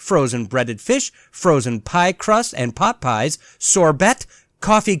cupcakes, frozen breaded fish, frozen pie crust and pot pies, sorbet,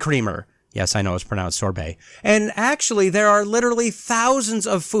 coffee creamer. Yes, I know it's pronounced sorbet. And actually, there are literally thousands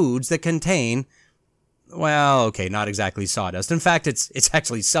of foods that contain, well, okay, not exactly sawdust. In fact, it's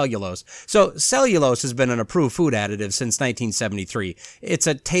actually cellulose. So cellulose has been an approved food additive since 1973. It's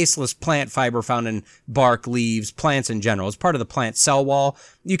a tasteless plant fiber found in bark, leaves, plants in general. It's part of the plant cell wall.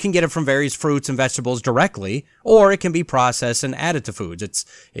 You can get it from various fruits and vegetables directly, or it can be processed and added to foods.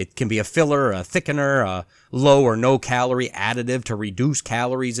 It can be a filler, a thickener, a low or no calorie additive to reduce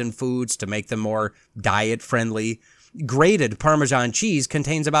calories in foods to make them more diet friendly. Grated Parmesan cheese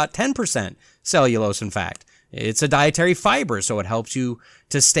contains about 10% cellulose, in fact. It's a dietary fiber, so it helps you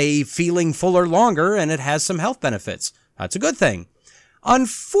to stay feeling fuller longer, and it has some health benefits. That's a good thing.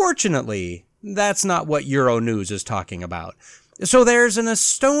 Unfortunately, that's not what Euronews is talking about. So there's an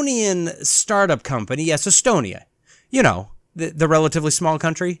Estonian startup company, yes, Estonia, you know, the relatively small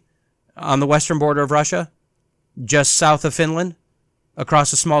country on the western border of Russia, just south of Finland,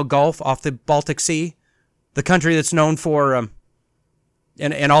 across a small gulf off the Baltic Sea. The country that's known for,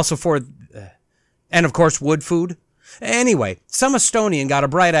 and also for, and of course, wood food. Anyway, some Estonian got a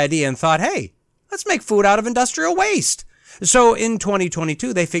bright idea and thought, hey, let's make food out of industrial waste. So in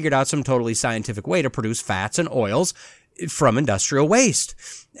 2022, they figured out some totally scientific way to produce fats and oils from industrial waste.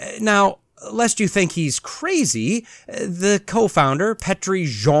 Now, lest you think he's crazy, the co-founder, Petri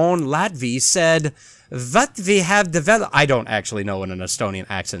Jean Latvi, said, what we have developed, I don't actually know what an Estonian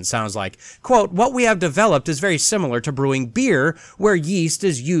accent sounds like. Quote, what we have developed is very similar to brewing beer, where yeast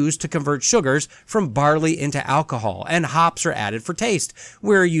is used to convert sugars from barley into alcohol, and hops are added for taste.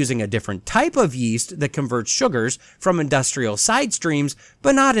 We're using a different type of yeast that converts sugars from industrial side streams,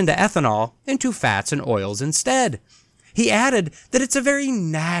 but not into ethanol, into fats and oils instead. He added that it's a very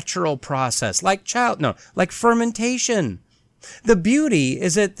natural process, like fermentation. The beauty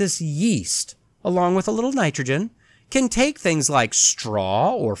is that this yeast, along with a little nitrogen, can take things like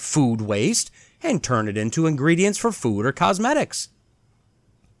straw or food waste and turn it into ingredients for food or cosmetics.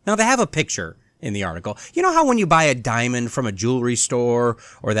 Now, they have a picture in the article. You know how when you buy a diamond from a jewelry store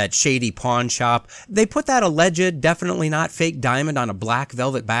or that shady pawn shop, they put that alleged, definitely not fake diamond on a black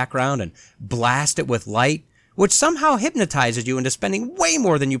velvet background and blast it with light, which somehow hypnotizes you into spending way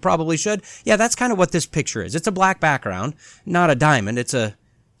more than you probably should? Yeah, that's kind of what this picture is. It's a black background, not a diamond. It's a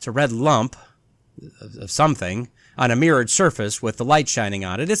red lump of something on a mirrored surface with the light shining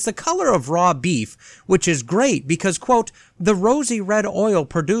on it. It's the color of raw beef, which is great because, quote, the rosy red oil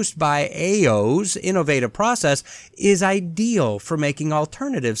produced by AO's innovative process is ideal for making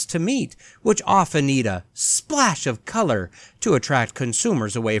alternatives to meat, which often need a splash of color to attract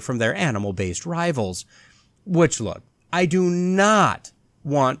consumers away from their animal-based rivals. Which, look, I do not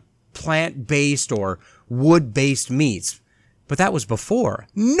want plant-based or wood-based meats, but that was before.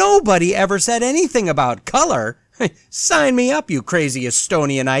 Nobody ever said anything about color. Sign me up, you crazy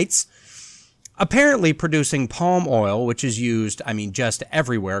Estonianites. Apparently producing palm oil, which is used, just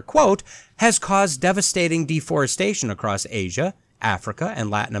everywhere, quote, has caused devastating deforestation across Asia, Africa, and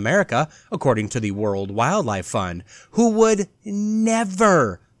Latin America, according to the World Wildlife Fund, who would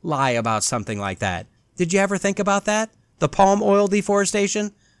never lie about something like that. Did you ever think about that? The palm oil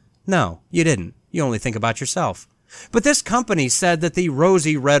deforestation? No, you didn't. You only think about yourself. But this company said that the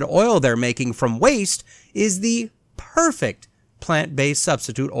rosy red oil they're making from waste is the perfect plant-based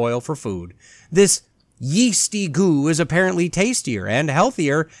substitute oil for food. This yeasty goo is apparently tastier and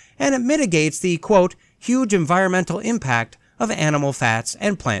healthier, and it mitigates the, quote, huge environmental impact of animal fats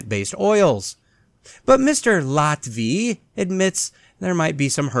and plant-based oils. But Mr. Latvi admits there might be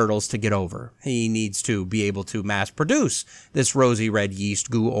some hurdles to get over. He needs to be able to mass produce this rosy red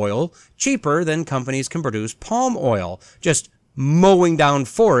yeast goo oil cheaper than companies can produce palm oil, just mowing down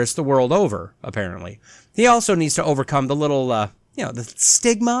forests the world over, apparently. He also needs to overcome the little, the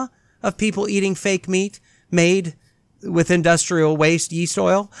stigma of people eating fake meat made with industrial waste yeast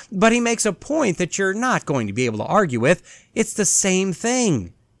oil. But he makes a point that you're not going to be able to argue with. It's the same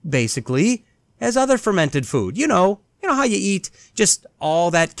thing, basically, as other fermented food. You know how you eat just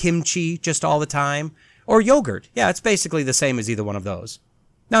all that kimchi just all the time? Or yogurt. Yeah, it's basically the same as either one of those.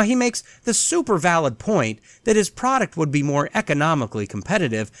 Now, he makes the super valid point that his product would be more economically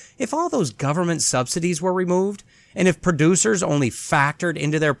competitive if all those government subsidies were removed, and if producers only factored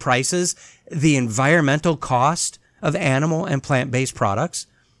into their prices the environmental cost of animal and plant-based products.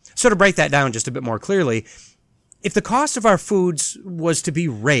 So to break that down just a bit more clearly, if the cost of our foods was to be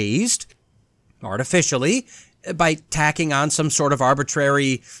raised artificially by tacking on some sort of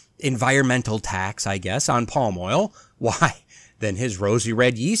arbitrary environmental tax, I guess, on palm oil, why, then his rosy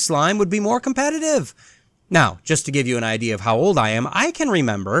red yeast slime would be more competitive. Now, just to give you an idea of how old I am, I can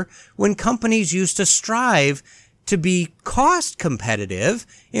remember when companies used to strive to be cost competitive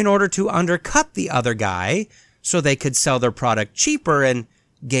in order to undercut the other guy so they could sell their product cheaper and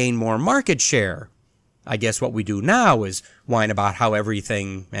gain more market share. I guess what we do now is whine about how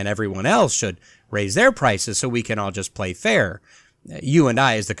everything and everyone else should raise their prices so we can all just play fair. You and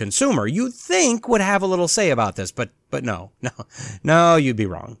I, as the consumer, you'd think would have a little say about this, but no, you'd be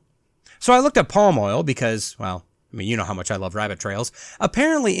wrong. So I looked at palm oil because, well, you know how much I love rabbit trails.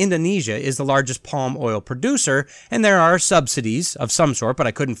 Apparently, Indonesia is the largest palm oil producer, and there are subsidies of some sort, but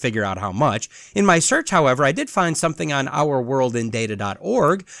I couldn't figure out how much. In my search, however, I did find something on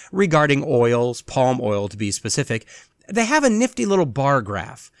ourworldindata.org regarding oils, palm oil to be specific. They have a nifty little bar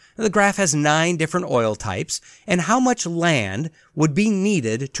graph. The graph has 9 different oil types and how much land would be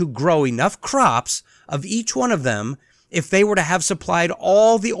needed to grow enough crops of each one of them if they were to have supplied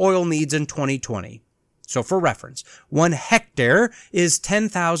all the oil needs in 2020. So for reference, 1 hectare is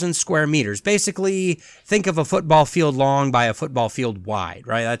 10,000 square meters. Basically, think of a football field long by a football field wide,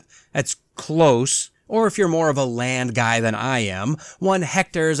 right? That's close. Or if you're more of a land guy than I am, 1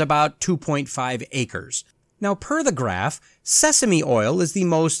 hectare is about 2.5 acres. Now, per the graph, sesame oil is the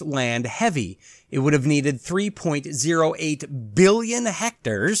most land heavy. It would have needed 3.08 billion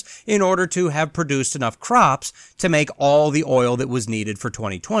hectares in order to have produced enough crops to make all the oil that was needed for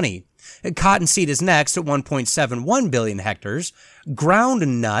 2020. Cottonseed is next at 1.71 billion hectares.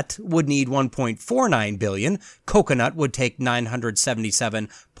 Ground nut would need 1.49 billion. Coconut would take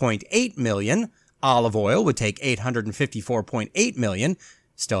 977.8 million. Olive oil would take 854.8 million.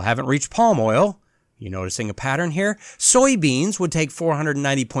 Still haven't reached palm oil. You noticing a pattern here? Soybeans would take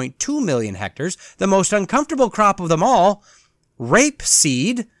 490.2 million hectares. The most uncomfortable crop of them all,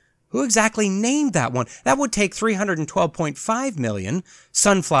 rapeseed. Who exactly named that one? That would take 312.5 million.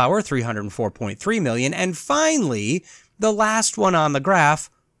 Sunflower, 304.3 million. And finally, the last one on the graph,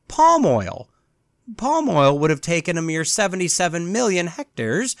 palm oil. Palm oil would have taken a mere 77 million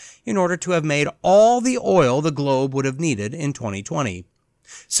hectares in order to have made all the oil the globe would have needed in 2020.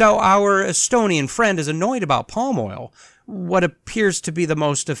 So our Estonian friend is annoyed about palm oil, what appears to be the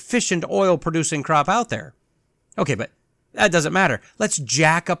most efficient oil-producing crop out there. Okay, but that doesn't matter. Let's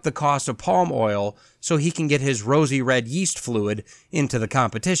jack up the cost of palm oil so he can get his rosy red yeast fluid into the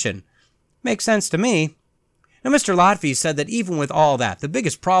competition. Makes sense to me. Now, Mr. Lotfi said that even with all that, the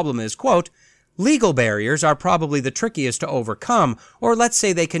biggest problem is, quote, legal barriers are probably the trickiest to overcome, or let's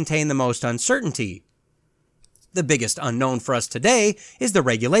say they contain the most uncertainty. The biggest unknown for us today is the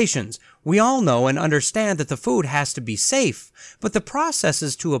regulations. We all know and understand that the food has to be safe, but the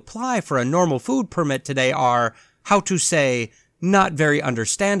processes to apply for a normal food permit today are, how to say, not very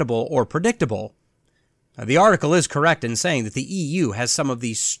understandable or predictable. Now, the article is correct in saying that the EU has some of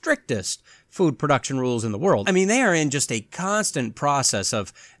the strictest food production rules in the world. I mean, they are in just a constant process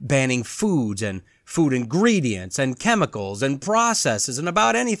of banning foods and food ingredients and chemicals and processes and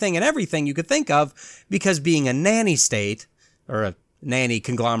about anything and everything you could think of, because being a nanny state, or a nanny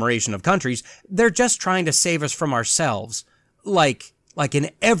conglomeration of countries, they're just trying to save us from ourselves, like in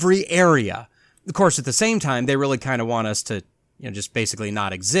every area. Of course, at the same time, they really kind of want us to, just basically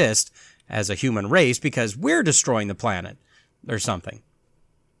not exist as a human race because we're destroying the planet or something.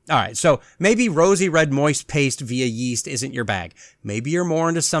 All right, so maybe rosy red moist paste via yeast isn't your bag. Maybe you're more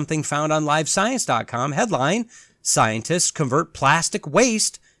into something found on livescience.com. Headline, scientists convert plastic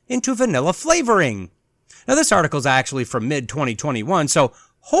waste into vanilla flavoring. Now, this article is actually from mid-2021, so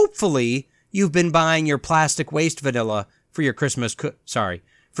hopefully you've been buying your plastic waste vanilla for your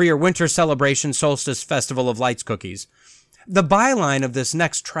for your winter celebration solstice festival of lights cookies. The byline of this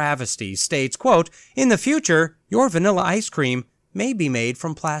next travesty states, quote, in the future, your vanilla ice cream may be made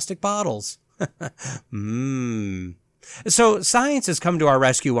from plastic bottles. So science has come to our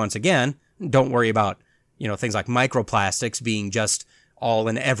rescue once again. Don't worry about, things like microplastics being just all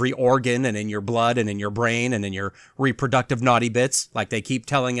in every organ and in your blood and in your brain and in your reproductive naughty bits, like they keep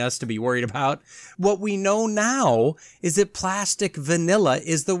telling us to be worried about. What we know now is that plastic vanilla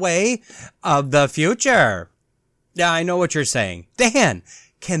is the way of the future. Yeah, I know what you're saying. Dan,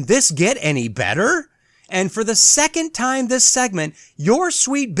 can this get any better? And for the second time this segment, your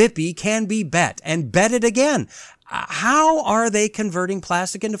sweet Bippy can be bet, and bet it again. How are they converting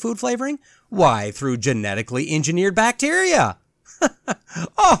plastic into food flavoring? Why, through genetically engineered bacteria.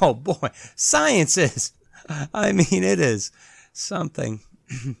 Oh boy, science is, it is something.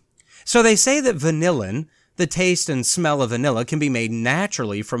 So they say that vanillin, the taste and smell of vanilla, can be made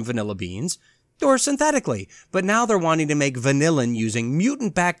naturally from vanilla beans or synthetically. But now they're wanting to make vanillin using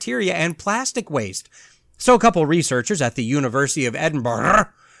mutant bacteria and plastic waste. So a couple researchers at the University of Edinburgh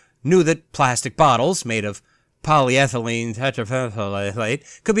knew that plastic bottles made of polyethylene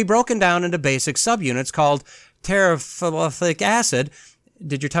tetrafluoride could be broken down into basic subunits called terephthalic acid.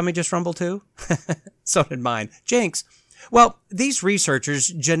 Did your tummy just rumble too? So did mine. Jinx. Well, these researchers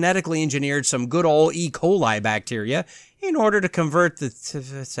genetically engineered some good old E. coli bacteria in order to convert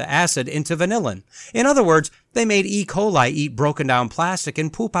the acid into vanillin. In other words, they made E. coli eat broken down plastic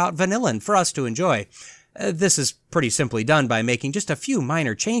and poop out vanillin for us to enjoy. This is pretty simply done by making just a few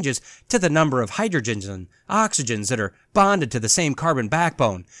minor changes to the number of hydrogens and oxygens that are bonded to the same carbon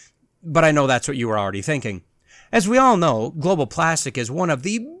backbone. But I know that's what you were already thinking. As we all know, global plastic is one of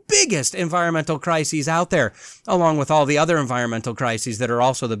the biggest environmental crises out there, along with all the other environmental crises that are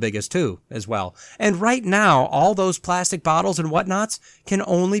also the biggest too, as well. And right now, all those plastic bottles and whatnots can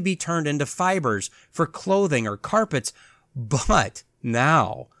only be turned into fibers for clothing or carpets. But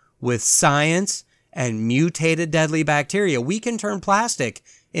now, with science and mutated deadly bacteria, we can turn plastic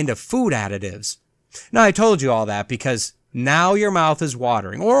into food additives. Now, I told you all that because now your mouth is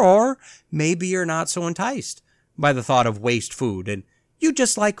watering, or maybe you're not so enticed by the thought of waste food, and you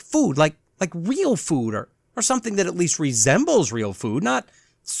just like food, like real food, or something that at least resembles real food, not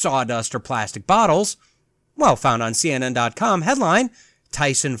sawdust or plastic bottles. Well, found on CNN.com, headline,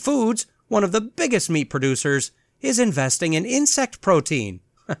 Tyson Foods, one of the biggest meat producers, is investing in insect protein.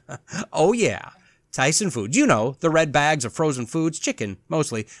 Oh yeah. Tyson Foods, the red bags of frozen foods, chicken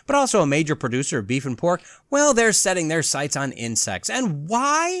mostly, but also a major producer of beef and pork. Well, they're setting their sights on insects. And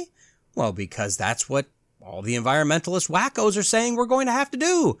why? Well, because that's what all the environmentalist wackos are saying we're going to have to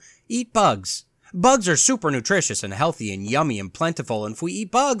do. Eat bugs. Bugs are super nutritious and healthy and yummy and plentiful. And if we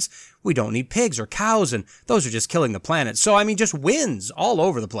eat bugs, we don't need pigs or cows, and those are just killing the planet. So, just wins all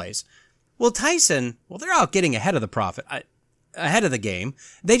over the place. Well, Tyson, they're out getting ahead of the game.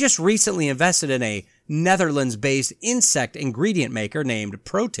 They just recently invested in a Netherlands-based insect ingredient maker named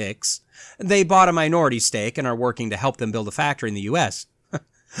Protix. They bought a minority stake and are working to help them build a factory in the U.S.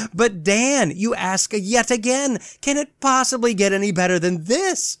 But Dan, you ask yet again, can it possibly get any better than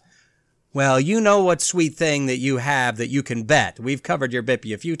this? Well, you know what sweet thing that you have that you can bet. We've covered your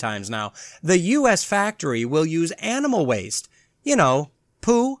Bippy a few times now. The U.S. factory will use animal waste,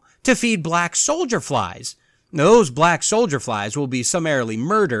 poo, to feed black soldier flies. Those black soldier flies will be summarily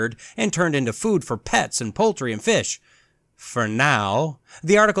murdered and turned into food for pets and poultry and fish. For now,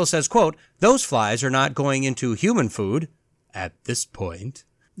 the article says, quote, those flies are not going into human food at this point.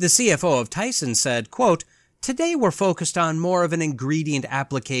 The CFO of Tyson said, quote, today we're focused on more of an ingredient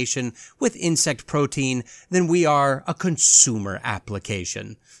application with insect protein than we are a consumer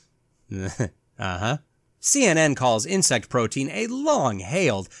application. CNN calls insect protein a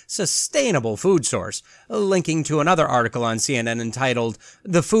long-hailed, sustainable food source, linking to another article on CNN entitled,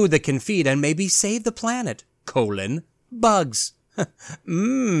 The Food That Can Feed and Maybe Save the Planet, bugs. But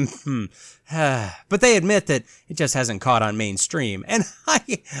they admit that it just hasn't caught on mainstream, and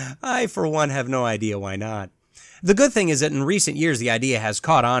I for one have no idea why not. The good thing is that in recent years the idea has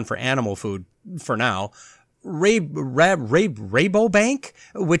caught on for animal food for now. Rabobank,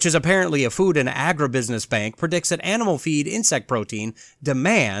 which is apparently a food and agribusiness bank, predicts that animal feed insect protein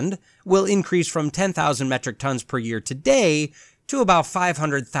demand will increase from 10,000 metric tons per year today to about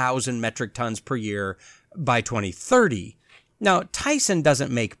 500,000 metric tons per year by 2030. Now, Tyson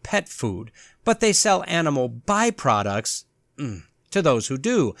doesn't make pet food, but they sell animal byproducts to those who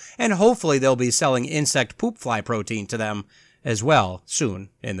do, and hopefully they'll be selling insect poop fly protein to them as well soon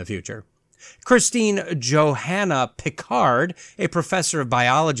in the future. Christine Johanna Picard, a professor of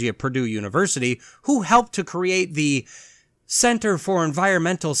biology at Purdue University, who helped to create the Center for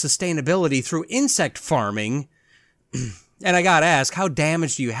Environmental Sustainability through Insect Farming, and I gotta ask, how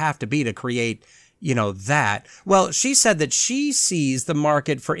damaged do you have to be to create that? Well, she said that she sees the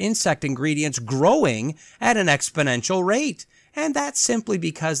market for insect ingredients growing at an exponential rate. And that's simply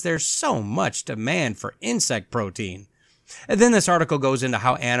because there's so much demand for insect protein. And then this article goes into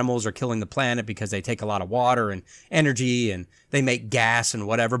how animals are killing the planet because they take a lot of water and energy and they make gas and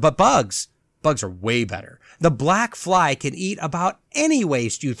whatever. But bugs are way better. The black fly can eat about any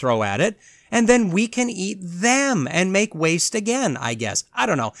waste you throw at it, and then we can eat them and make waste again, I guess. I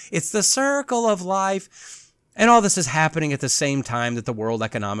don't know. It's the circle of life. And all this is happening at the same time that the World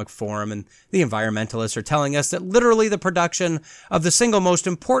Economic Forum and the environmentalists are telling us that literally the production of the single most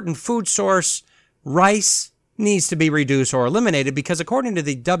important food source, rice, needs to be reduced or eliminated because according to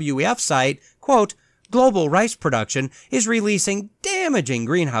the WEF site, quote, global rice production is releasing damaging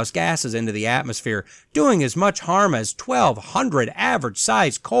greenhouse gases into the atmosphere, doing as much harm as 1,200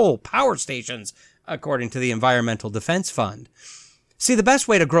 average-sized coal power stations, according to the Environmental Defense Fund. See, the best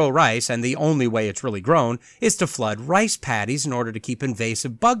way to grow rice, and the only way it's really grown, is to flood rice paddies in order to keep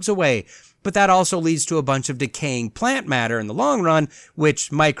invasive bugs away. But that also leads to a bunch of decaying plant matter in the long run,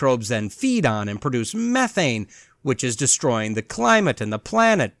 which microbes then feed on and produce methane, which is destroying the climate and the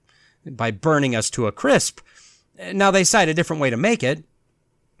planet by burning us to a crisp. Now, they cite a different way to make it,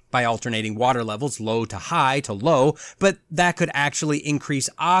 by alternating water levels low to high to low, but that could actually increase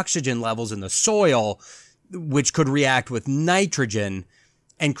oxygen levels in the soil, which could react with nitrogen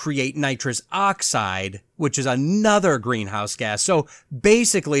and create nitrous oxide, which is another greenhouse gas. So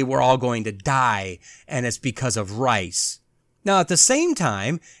basically, we're all going to die, and it's because of rice. Now, at the same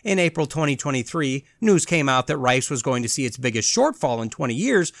time, in April 2023, news came out that rice was going to see its biggest shortfall in 20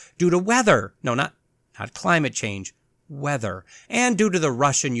 years due to weather. No, not climate change, weather. And due to the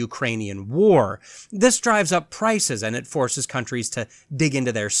Russian-Ukrainian war. This drives up prices, and it forces countries to dig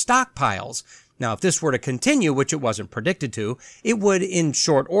into their stockpiles. Now, if this were to continue, which it wasn't predicted to, it would, in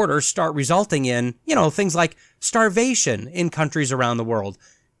short order, start resulting in, things like starvation in countries around the world.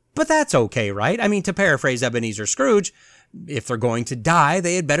 But that's okay, right? I mean, to paraphrase Ebenezer Scrooge, if they're going to die,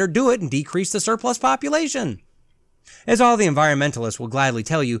 they had better do it and decrease the surplus population. As all the environmentalists will gladly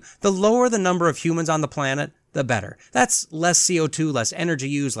tell you, the lower the number of humans on the planet, the better. That's less CO2, less energy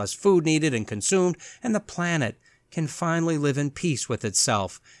used, less food needed and consumed, and the planet can finally live in peace with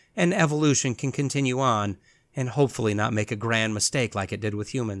itself. And evolution can continue on and hopefully not make a grand mistake like it did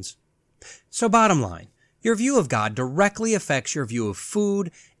with humans. So bottom line, your view of God directly affects your view of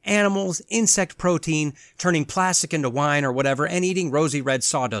food, animals, insect protein, turning plastic into wine or whatever, and eating rosy red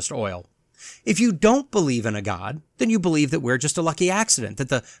sawdust oil. If you don't believe in a God, then you believe that we're just a lucky accident, that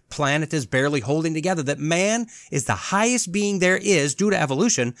the planet is barely holding together, that man is the highest being there is due to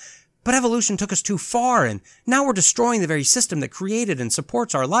evolution. But evolution took us too far, and now we're destroying the very system that created and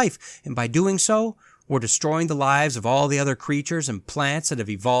supports our life. And by doing so, we're destroying the lives of all the other creatures and plants that have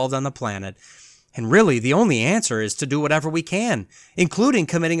evolved on the planet. And really, the only answer is to do whatever we can, including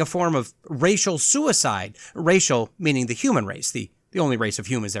committing a form of racial suicide. Racial meaning the human race, the only race of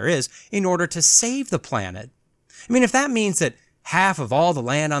humans there is, in order to save the planet. I mean, if that means that half of all the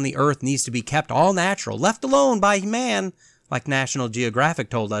land on the earth needs to be kept all natural, left alone by man, like National Geographic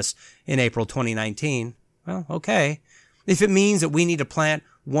told us in April 2019. Well, okay. If it means that we need to plant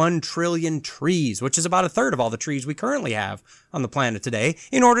 1 trillion trees, which is about a third of all the trees we currently have on the planet today,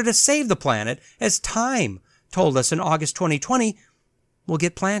 in order to save the planet, as Time told us in August 2020, we'll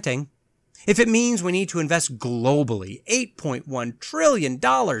get planting. If it means we need to invest globally $8.1 trillion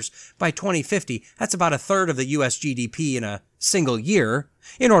by 2050, that's about a third of the U.S. GDP in a single year,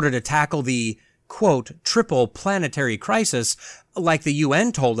 in order to tackle the, quote, triple planetary crisis, like the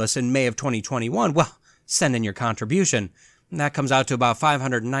UN told us in May of 2021, well, send in your contribution. And that comes out to about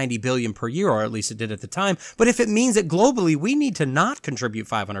 $590 billion per year, or at least it did at the time. But if it means that globally we need to not contribute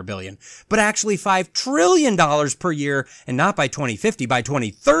 $500 billion, but actually $5 trillion per year, and not by 2050, by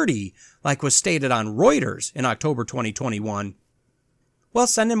 2030, like was stated on Reuters in October 2021, well,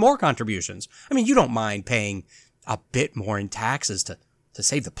 send in more contributions. I mean, you don't mind paying a bit more in taxes to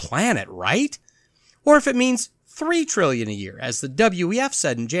save the planet, right? Or if it means $3 trillion a year, as the WEF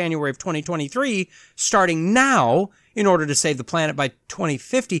said in January of 2023, starting now in order to save the planet by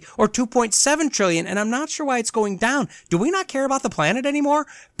 2050, or $2.7 trillion, and I'm not sure why it's going down. Do we not care about the planet anymore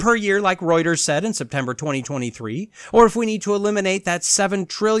per year, like Reuters said in September 2023? Or if we need to eliminate that $7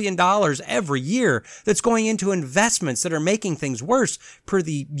 trillion every year that's going into investments that are making things worse per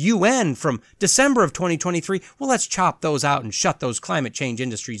the UN from December of 2023, well, let's chop those out and shut those climate change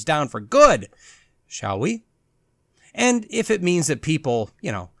industries down for good, shall we? And if it means that people,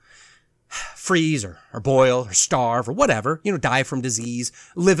 freeze or boil or starve or whatever, die from disease,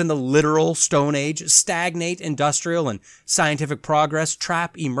 live in the literal Stone Age, stagnate industrial and scientific progress,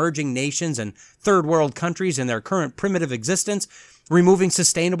 trap emerging nations and third world countries in their current primitive existence, removing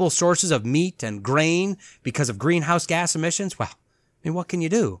sustainable sources of meat and grain because of greenhouse gas emissions, well, what can you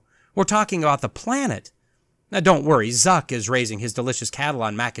do? We're talking about the planet. Now, don't worry, Zuck is raising his delicious cattle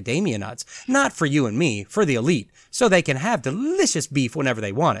on macadamia nuts, not for you and me, for the elite, so they can have delicious beef whenever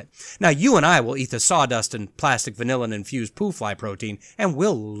they want it. Now, you and I will eat the sawdust and plastic vanillin-infused poo fly protein, and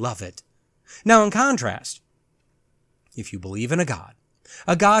we'll love it. Now, in contrast, if you believe in a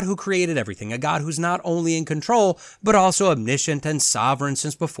God who created everything, a God who's not only in control, but also omniscient and sovereign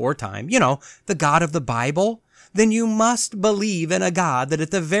since before time, the God of the Bible, then you must believe in a God that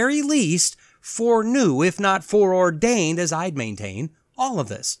at the very least foreknew, if not foreordained, as I'd maintain, all of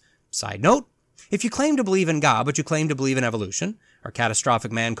this. Side note, if you claim to believe in God, but you claim to believe in evolution, or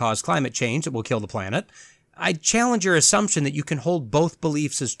catastrophic man-caused climate change that will kill the planet, I'd challenge your assumption that you can hold both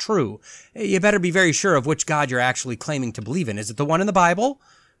beliefs as true. You better be very sure of which God you're actually claiming to believe in. Is it the one in the Bible,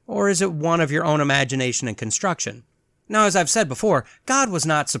 or is it one of your own imagination and construction? Now, as I've said before, God was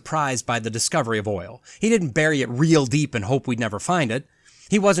not surprised by the discovery of oil. He didn't bury it real deep and hope we'd never find it.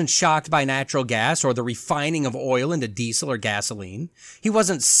 He wasn't shocked by natural gas or the refining of oil into diesel or gasoline. He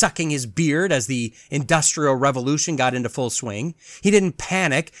wasn't sucking his beard as the Industrial Revolution got into full swing. He didn't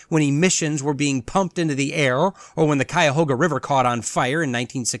panic when emissions were being pumped into the air or when the Cuyahoga River caught on fire in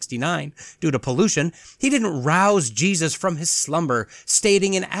 1969 due to pollution. He didn't rouse Jesus from his slumber,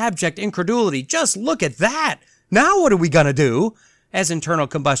 stating in abject incredulity, "Just look at that! Now what are we gonna do?" as internal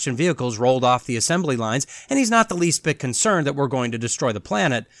combustion vehicles rolled off the assembly lines, and he's not the least bit concerned that we're going to destroy the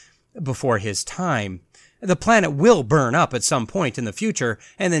planet before his time. The planet will burn up at some point in the future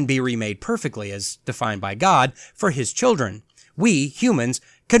and then be remade perfectly, as defined by God, for his children. We, humans,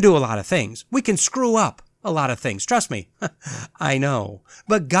 can do a lot of things. We can screw up a lot of things. Trust me. I know.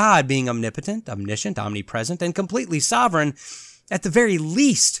 But God, being omnipotent, omniscient, omnipresent, and completely sovereign, at the very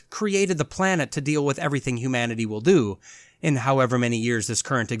least created the planet to deal with everything humanity will do in however many years this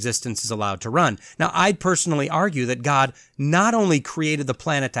current existence is allowed to run. Now, I'd personally argue that God not only created the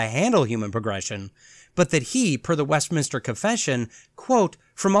planet to handle human progression, but that he, per the Westminster Confession, quote,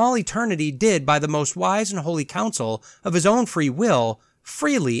 from all eternity did by the most wise and holy counsel of his own free will,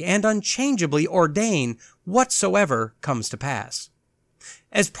 freely and unchangeably ordain whatsoever comes to pass.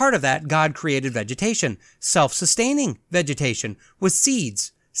 As part of that, God created vegetation, self-sustaining vegetation, with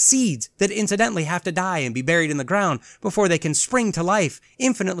seeds that incidentally have to die and be buried in the ground before they can spring to life,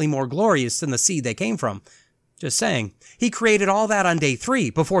 infinitely more glorious than the seed they came from. Just saying. He created all that on day 3,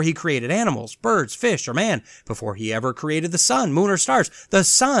 before he created animals, birds, fish, or man, before he ever created the sun, moon, or stars. The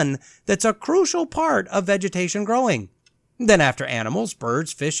sun that's a crucial part of vegetation growing. Then after animals,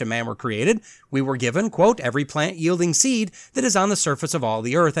 birds, fish, and man were created, we were given, quote, every plant yielding seed that is on the surface of all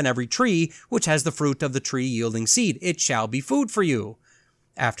the earth, and every tree which has the fruit of the tree yielding seed. It shall be food for you.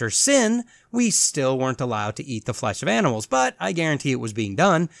 After sin, we still weren't allowed to eat the flesh of animals, but I guarantee it was being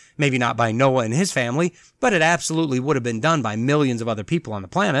done, maybe not by Noah and his family, but it absolutely would have been done by millions of other people on the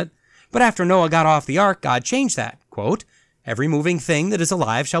planet. But after Noah got off the ark, God changed that. Quote, Every moving thing that is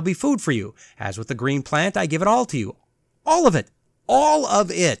alive shall be food for you. As with the green plant, I give it all to you. All of it. All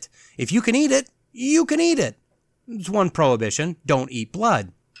of it. If you can eat it, you can eat it. There's one prohibition. Don't eat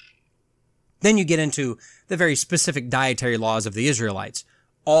blood. Then you get into the very specific dietary laws of the Israelites,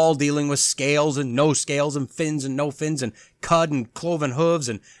 all dealing with scales and no scales and fins and no fins and cud and cloven hooves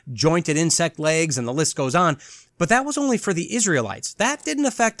and jointed insect legs, and the list goes on. But that was only for the Israelites. That didn't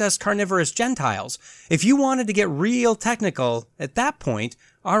affect us carnivorous Gentiles. If you wanted to get real technical, at that point,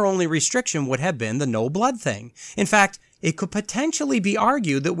 our only restriction would have been the no blood thing. In fact, it could potentially be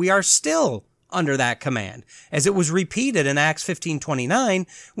argued that we are still under that command, as it was repeated in Acts 15:29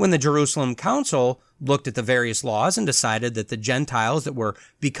 when the Jerusalem Council looked at the various laws and decided that the Gentiles that were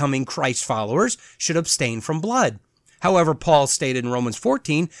becoming Christ followers should abstain from blood. However, Paul stated in Romans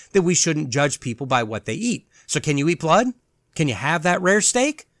 14 that we shouldn't judge people by what they eat. So can you eat blood? Can you have that rare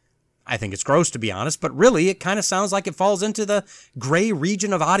steak? I think it's gross, to be honest, but really it kind of sounds like it falls into the gray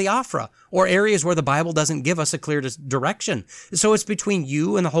region of adiaphora, or areas where the Bible doesn't give us a clear direction. So it's between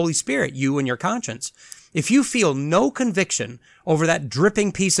you and the Holy Spirit, you and your conscience. If you feel no conviction over that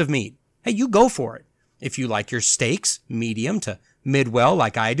dripping piece of meat, hey, you go for it. If you like your steaks medium to mid-well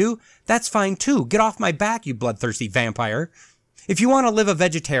like I do, that's fine too. Get off my back, you bloodthirsty vampire. If you want to live a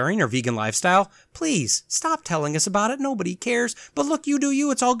vegetarian or vegan lifestyle, please stop telling us about it. Nobody cares. But look, you do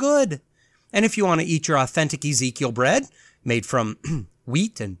you. It's all good. And if you want to eat your authentic Ezekiel bread, made from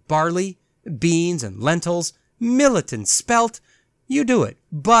wheat and barley, beans and lentils, millet and spelt, you do it.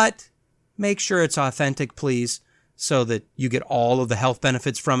 But make sure it's authentic, please, so that you get all of the health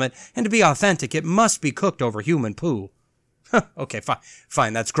benefits from it. And to be authentic, it must be cooked over human poo. Okay,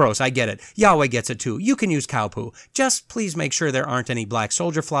 fine, that's gross, I get it. Yahweh gets it too. You can use cow poo. Just please make sure there aren't any black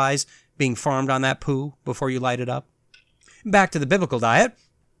soldier flies being farmed on that poo before you light it up. Back to the biblical diet.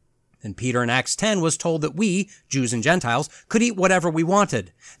 And Peter in Acts 10 was told that we, Jews and Gentiles, could eat whatever we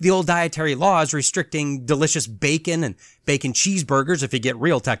wanted. The old dietary laws restricting delicious bacon and bacon cheeseburgers, if you get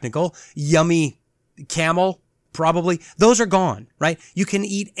real technical, yummy camel, probably, those are gone, right? You can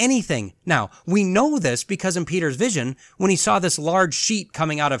eat anything. Now, we know this because in Peter's vision, when he saw this large sheet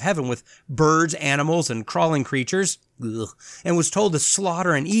coming out of heaven with birds, animals, and crawling creatures, and was told to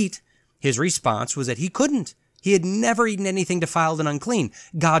slaughter and eat, his response was that he couldn't. He had never eaten anything defiled and unclean.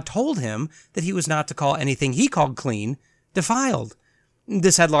 God told him that he was not to call anything he called clean defiled.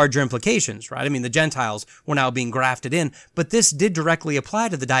 This had larger implications, right? I mean, the Gentiles were now being grafted in, but this did directly apply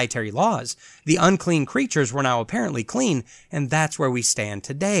to the dietary laws. The unclean creatures were now apparently clean, and that's where we stand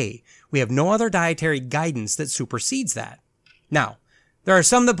today. We have no other dietary guidance that supersedes that. Now, there are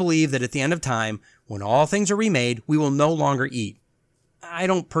some that believe that at the end of time, when all things are remade, we will no longer eat. I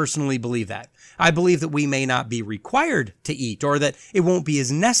don't personally believe that. I believe that we may not be required to eat, or that it won't be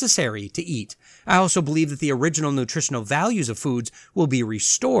as necessary to eat. I also believe that the original nutritional values of foods will be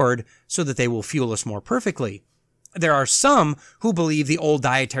restored so that they will fuel us more perfectly. There are some who believe the old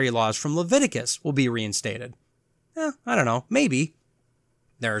dietary laws from Leviticus will be reinstated. I don't know, maybe.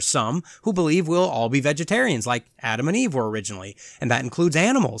 There are some who believe we'll all be vegetarians like Adam and Eve were originally, and that includes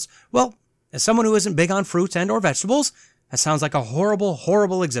animals. Well, as someone who isn't big on fruits and or vegetables, that sounds like a horrible,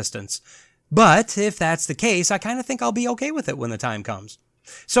 horrible existence. But if that's the case, I kind of think I'll be okay with it when the time comes.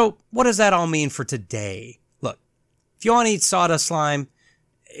 So what does that all mean for today? Look, if you want to eat sawdust slime,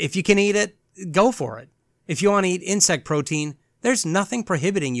 if you can eat it, go for it. If you want to eat insect protein, there's nothing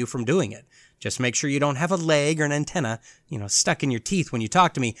prohibiting you from doing it. Just make sure you don't have a leg or an antenna, stuck in your teeth when you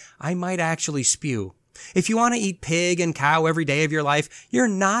talk to me. I might actually spew. If you want to eat pig and cow every day of your life, you're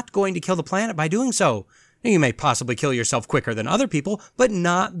not going to kill the planet by doing so. You may possibly kill yourself quicker than other people, but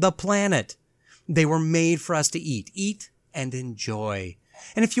not the planet. They were made for us to eat and enjoy.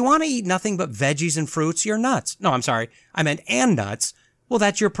 And if you want to eat nothing but veggies and fruits, you're nuts. No, I'm sorry. I meant and nuts. Well,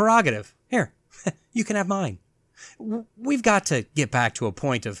 that's your prerogative. Here, you can have mine. We've got to get back to a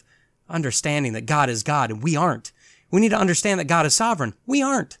point of understanding that God is God and we aren't. We need to understand that God is sovereign. We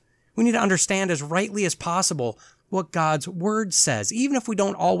aren't. We need to understand as rightly as possible what God's word says. Even if we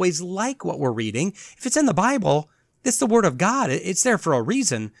don't always like what we're reading, if it's in the Bible, it's the word of God. It's there for a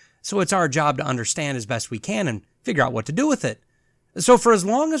reason. So it's our job to understand as best we can and figure out what to do with it. So for as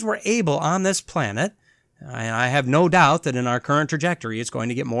long as we're able on this planet, and I have no doubt that in our current trajectory it's going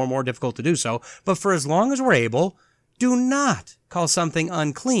to get more and more difficult to do so, but for as long as we're able, do not call something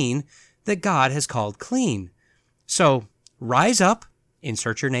unclean that God has called clean. So rise up,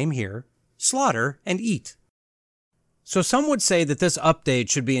 insert your name here, slaughter, and eat. So some would say that this update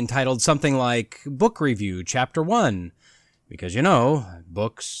should be entitled something like Book Review, Chapter 1. because,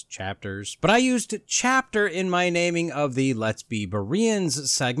 books, chapters. But I used chapter in my naming of the Let's Be Bereans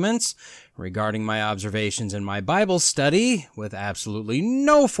segments regarding my observations in my Bible study with absolutely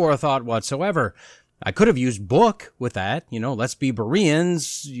no forethought whatsoever. I could have used book with that, Let's Be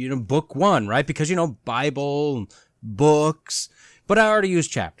Bereans, book 1, right? Because, Bible, books, but I already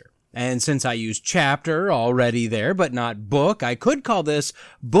used chapter. And since I used chapter already there, but not book, I could call this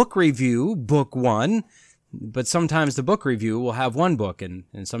book review, book 1. But sometimes the book review will have one book and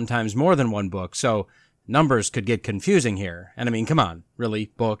sometimes more than one book. So numbers could get confusing here. And come on,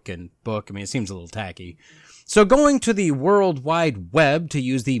 really? Book and book? It seems a little tacky. So going to the World Wide Web to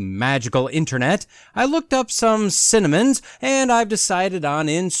use the magical internet, I looked up some synonyms and I've decided on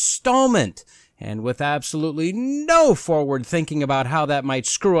installment. And with absolutely no forward thinking about how that might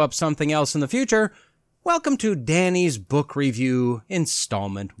screw up something else in the future, welcome to Danny's Book Review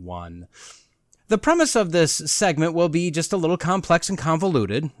Installment 1. The premise of this segment will be just a little complex and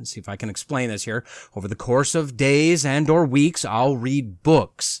convoluted. Let's see if I can explain this here. Over the course of days and or weeks, I'll read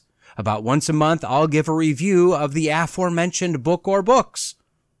books. About once a month, I'll give a review of the aforementioned book or books.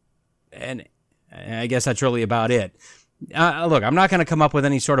 And I guess that's really about it. Look, I'm not going to come up with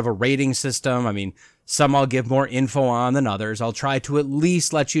any sort of a rating system. Some I'll give more info on than others. I'll try to at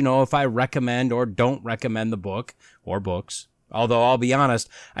least let you know if I recommend or don't recommend the book or books. Although, I'll be honest,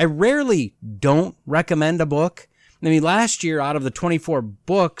 I rarely don't recommend a book. Last year, out of the 24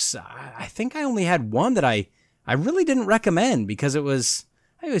 books, I think I only had one that I really didn't recommend because it was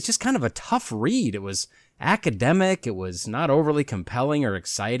just kind of a tough read. It was academic. It was not overly compelling or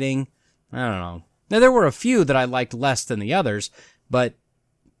exciting. I don't know. Now, there were a few that I liked less than the others, but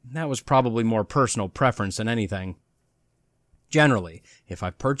that was probably more personal preference than anything. Generally, if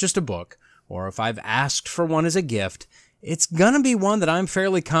I've purchased a book or if I've asked for one as a gift, it's going to be one that I'm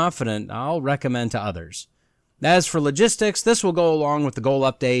fairly confident I'll recommend to others. As for logistics, this will go along with the goal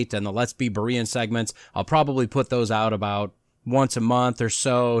update and the Let's Be Berean segments. I'll probably put those out about once a month or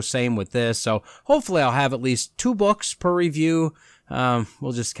so, same with this. So hopefully I'll have at least 2 books per review.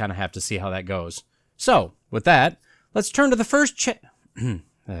 We'll just kind of have to see how that goes. So, with that, let's turn to the first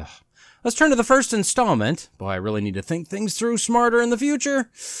Let's turn to the first installment. Boy, I really need to think things through smarter in the future.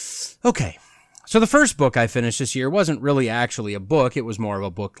 Okay. So the first book I finished this year wasn't really actually a book. It was more of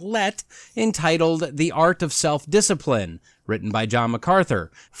a booklet entitled The Art of Self-Discipline, written by John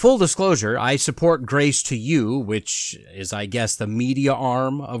MacArthur. Full disclosure, I support Grace to You, which is, I guess, the media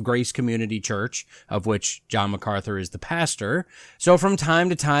arm of Grace Community Church, of which John MacArthur is the pastor. So from time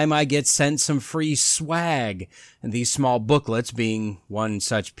to time, I get sent some free swag, and these small booklets being one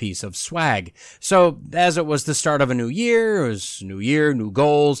such piece of swag. So as it was the start of a new year, it was new year, new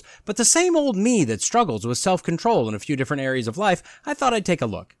goals, but the same old me that struggles with self-control in a few different areas of life, I thought I'd take a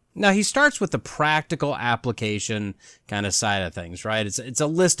look. Now, he starts with the practical application kind of side of things, right? It's a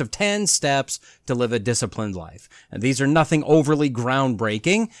list of 10 steps to live a disciplined life. And these are nothing overly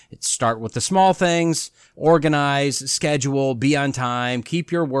groundbreaking. It's start with the small things, organize, schedule, be on time, keep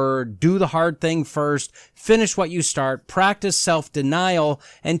your word, do the hard thing first, finish what you start, practice self-denial,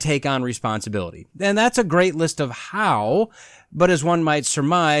 and take on responsibility. And that's a great list of how. But as one might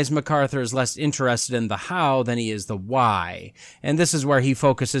surmise, MacArthur is less interested in the how than he is the why. And this is where he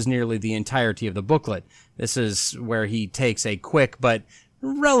focuses nearly the entirety of the booklet. This is where he takes a quick but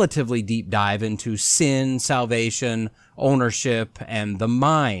relatively deep dive into sin, salvation, ownership, and the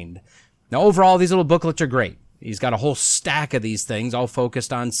mind. Now, overall, these little booklets are great. He's got a whole stack of these things, all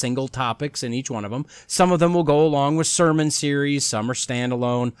focused on single topics in each one of them. Some of them will go along with sermon series. Some are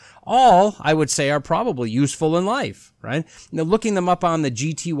standalone. All, I would say, are probably useful in life, right? Now, looking them up on the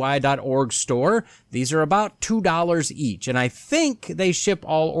gty.org store, these are about $2 each. And I think they ship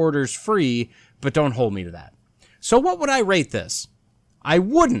all orders free, but don't hold me to that. So what would I rate this? I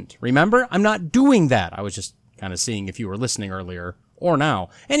wouldn't. Remember? I'm not doing that. I was just kind of seeing if you were listening earlier or now.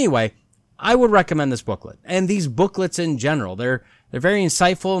 Anyway, I would recommend this booklet, and these booklets in general. They're very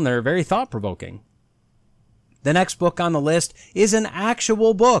insightful and they're very thought-provoking. The next book on the list is an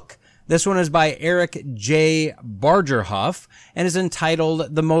actual book. This one is by Eric J. Bargerhuff and is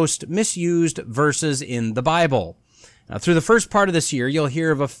entitled The Most Misused Verses in the Bible. Now, through the first part of this year, you'll hear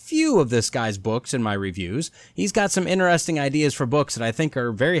of a few of this guy's books in my reviews. He's got some interesting ideas for books that I think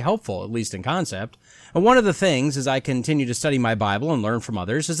are very helpful, at least in concept. And one of the things, as I continue to study my Bible and learn from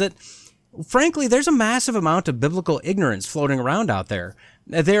others, is that frankly, there's a massive amount of biblical ignorance floating around out there.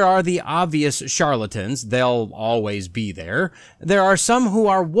 There are the obvious charlatans. They'll always be there. There are some who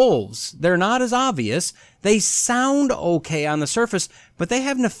are wolves. They're not as obvious. They sound okay on the surface, but they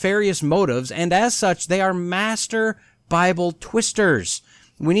have nefarious motives, and as such, they are master Bible twisters.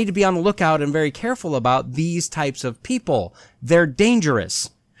 We need to be on the lookout and very careful about these types of people. They're dangerous.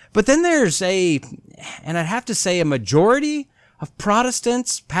 But then there's and I'd have to say a majority of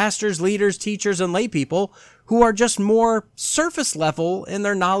Protestants, pastors, leaders, teachers, and lay people who are just more surface level in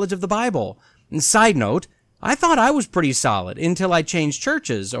their knowledge of the Bible. And side note, I thought I was pretty solid until I changed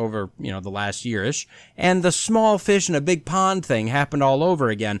churches over, the last yearish, and the small fish in a big pond thing happened all over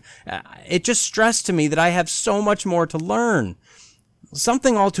again. It just stressed to me that I have so much more to learn.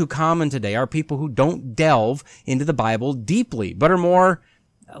 Something all too common today are people who don't delve into the Bible deeply, but are more,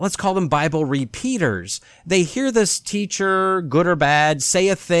 let's call them Bible repeaters. They hear this teacher, good or bad, say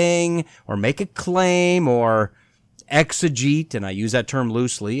a thing, or make a claim, or exegete, and I use that term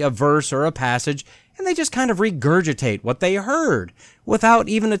loosely, a verse or a passage, and they just kind of regurgitate what they heard without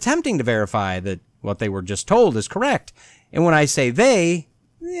even attempting to verify that what they were just told is correct. And when I say they,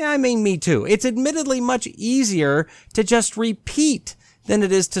 I mean me too. It's admittedly much easier to just repeat than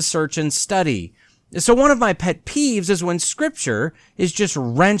it is to search and study. So one of my pet peeves is when Scripture is just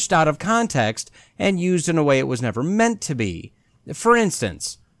wrenched out of context and used in a way it was never meant to be. For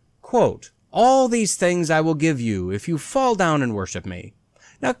instance, quote, "All these things I will give you if you fall down and worship me."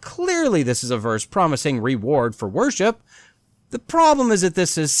 Now, clearly this is a verse promising reward for worship. The problem is that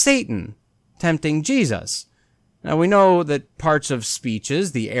this is Satan tempting Jesus. Now, we know that parts of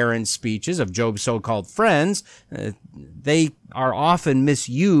speeches, the errant speeches of Job's so-called friends, they are often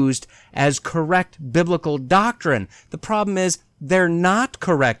misused as correct biblical doctrine. The problem is they're not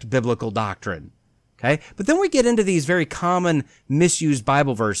correct biblical doctrine. Okay? But then we get into these very common misused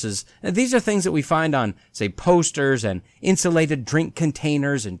Bible verses. And these are things that we find on, say, posters and insulated drink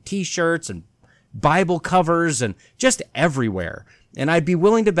containers and T-shirts and Bible covers and just everywhere. And I'd be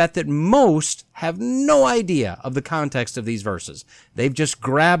willing to bet that most have no idea of the context of these verses. They've just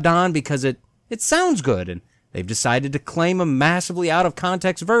grabbed on because it sounds good, and they've decided to claim a massively out of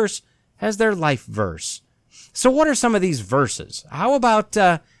context verse as their life verse. So what are some of these verses? How about,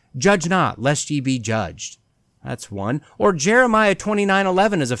 "Judge not, lest ye be judged"? That's one. Or Jeremiah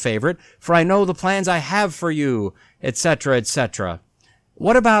 29:11 is a favorite, "For I know the plans I have for you," etc., etc.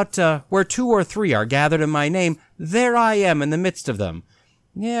 What about, "Where 2 or 3 are gathered in my name, there I am in the midst of them"?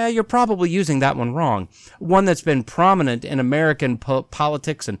 Yeah, you're probably using that one wrong. One that's been prominent in American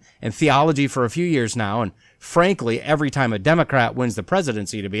politics and theology for a few years now, and frankly, every time a Democrat wins the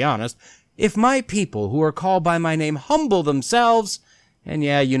presidency, to be honest. "If my people who are called by my name humble themselves," and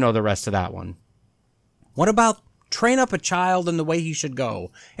yeah, you know the rest of that one. What about "Train up a child in the way he should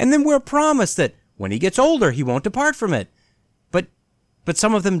go"? And then we're promised that when he gets older, he won't depart from it. But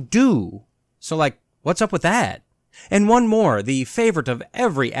some of them do. So what's up with that? And one more, the favorite of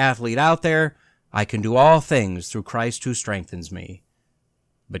every athlete out there, "I can do all things through Christ who strengthens me."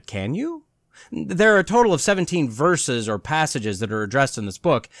 But can you? There are a total of 17 verses or passages that are addressed in this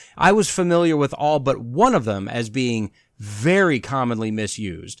book. I was familiar with all but one of them as being very commonly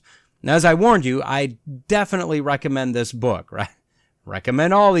misused. Now, as I warned you, I definitely recommend this book, right?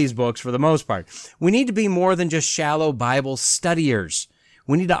 Recommend all these books for the most part. We need to be more than just shallow Bible studiers.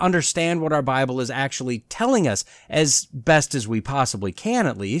 We need to understand what our Bible is actually telling us as best as we possibly can,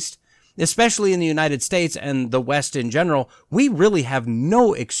 at least. Especially in the United States and the West in general, we really have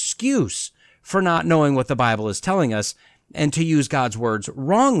no excuse for not knowing what the Bible is telling us, and to use God's words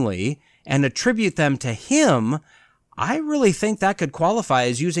wrongly and attribute them to Him. I really think that could qualify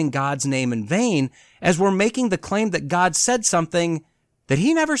as using God's name in vain, as we're making the claim that God said something that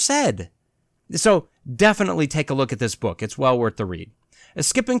He never said. So definitely take a look at this book. It's well worth the read.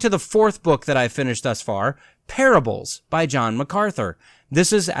 Skipping to the 4th book that I've finished thus far, Parables by John MacArthur.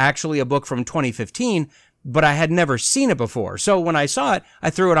 This is actually a book from 2015, but I had never seen it before. So when I saw it, I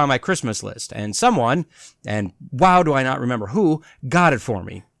threw it on my Christmas list, and someone, and wow, do I not remember who, got it for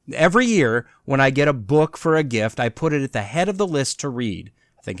me. Every year, when I get a book for a gift, I put it at the head of the list to read.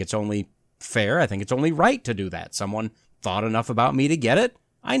 I think it's only fair. I think it's only right to do that. Someone thought enough about me to get it.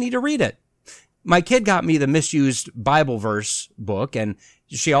 I need to read it. My kid got me the misused Bible verse book, and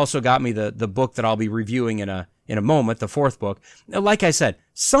she also got me the book that I'll be reviewing in a moment, the 4th book. Like I said,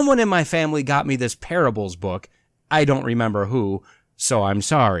 someone in my family got me this Parables book. I don't remember who, so I'm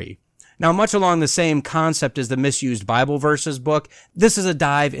sorry. Now, much along the same concept as the misused Bible verses book, this is a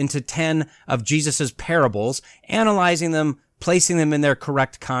dive into 10 of Jesus's parables, analyzing them, placing them in their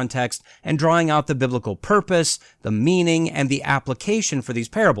correct context, and drawing out the biblical purpose, the meaning, and the application for these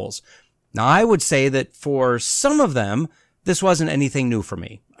parables. Now, I would say that for some of them, this wasn't anything new for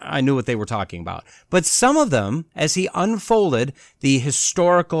me. I knew what they were talking about. But some of them, as he unfolded the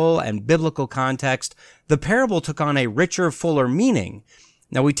historical and biblical context, the parable took on a richer, fuller meaning.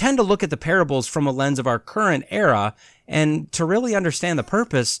 Now, we tend to look at the parables from a lens of our current era, And to really understand the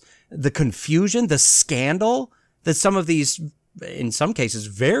purpose, the confusion, the scandal that some of these, in some cases,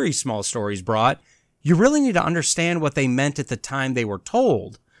 very small stories brought, you really need to understand what they meant at the time they were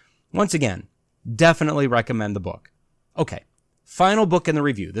told. Once again, definitely recommend the book. Okay, final book in the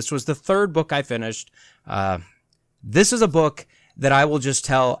review. This was the third book I finished. This is a book that I will just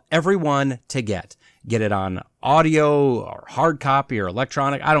tell everyone to get. Get it on audio or hard copy or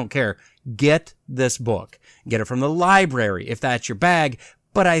electronic. I don't care. Get this book. Get it from the library if that's your bag.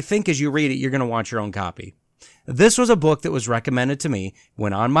 But I think as you read it, you're going to want your own copy. This was a book that was recommended to me,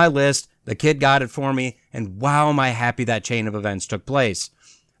 went on my list, the kid got it for me, and wow, am I happy that chain of events took place.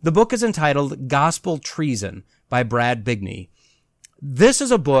 The book is entitled Gospel Treason by Brad Bigney. This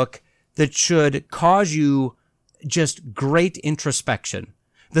is a book that should cause you just great introspection.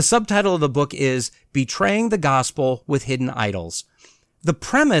 The subtitle of the book is Betraying the Gospel with Hidden Idols. The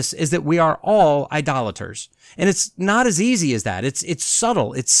premise is that we are all idolaters. And it's not as easy as that. It's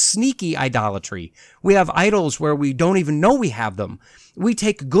subtle. It's sneaky idolatry. We have idols where we don't even know we have them. We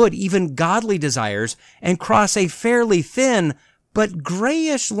take good, even godly desires and cross a fairly thin but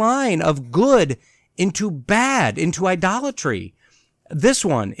grayish line of good into bad, into idolatry. This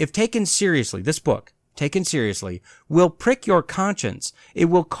one, if taken seriously, this book, taken seriously, will prick your conscience. It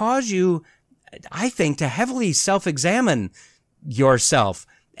will cause you, I think, to heavily self-examine yourself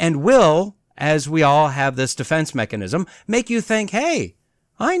and will, as we all have this defense mechanism, make you think, hey,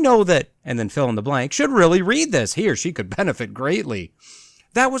 I know that, and then fill in the blank, should really read this. He or she could benefit greatly.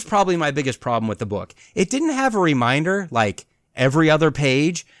 That was probably my biggest problem with the book. It didn't have a reminder, like every other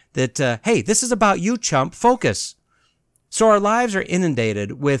page, that, hey, this is about you, chump, focus. So our lives are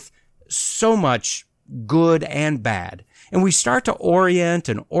inundated with so much good and bad, and we start to orient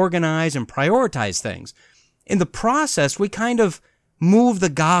and organize and prioritize things. In the process, we kind of move the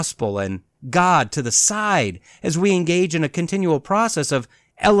gospel and God to the side as we engage in a continual process of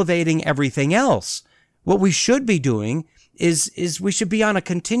elevating everything else. What we should be doing is we should be on a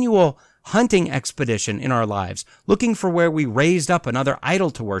continual hunting expedition in our lives, looking for where we raised up another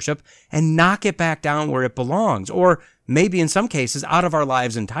idol to worship and knock it back down where it belongs, or maybe in some cases out of our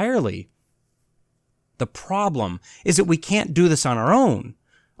lives entirely. The problem is that we can't do this on our own.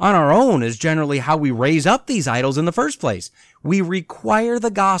 On our own is generally how we raise up these idols in the first place. We require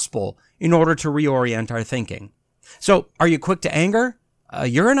the gospel in order to reorient our thinking. So, are you quick to anger?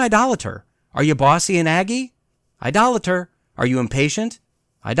 You're an idolater. Are you bossy and aggy? Idolater. Are you impatient?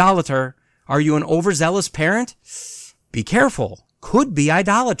 Idolater. Are you an overzealous parent? Be careful. Could be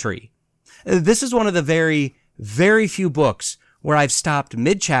idolatry. This is one of the very, very few books where I've stopped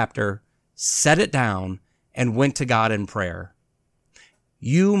mid-chapter, set it down, and went to God in prayer.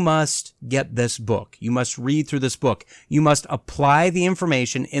 You must get this book. You must read through this book. You must apply the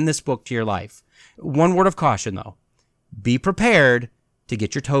information in this book to your life. One word of caution, though. Be prepared to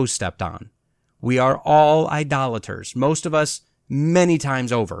get your toes stepped on. We are all idolaters, most of us many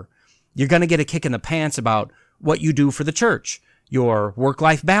times over. You're going to get a kick in the pants about what you do for the church, your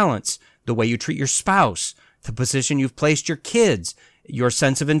work-life balance, the way you treat your spouse, the position you've placed your kids, your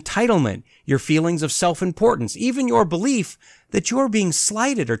sense of entitlement, your feelings of self-importance, even your belief that you're being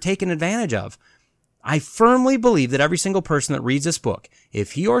slighted or taken advantage of. I firmly believe that every single person that reads this book,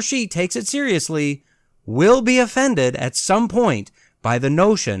 if he or she takes it seriously, will be offended at some point by the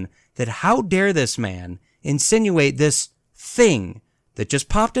notion that how dare this man insinuate this thing that just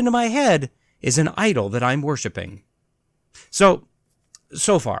popped into my head is an idol that I'm worshiping. So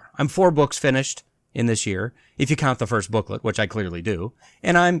far, I'm 4 books finished in this year, if you count the first booklet, which I clearly do,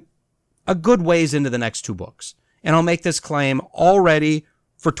 and I'm a good ways into the next 2 books. And I'll make this claim already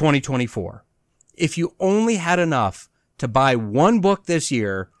for 2024. If you only had enough to buy 1 book this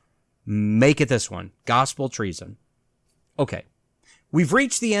year, make it this one, Gospel Treason. Okay, we've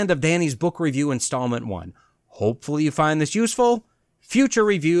reached the end of Danny's book review installment 1. Hopefully you find this useful. Future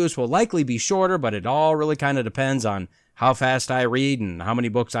reviews will likely be shorter, but it all really kind of depends on how fast I read and how many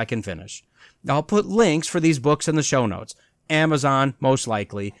books I can finish. I'll put links for these books in the show notes. Amazon, most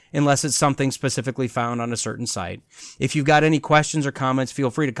likely, unless it's something specifically found on a certain site. If you've got any questions or comments,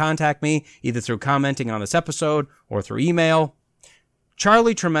 feel free to contact me, either through commenting on this episode or through email.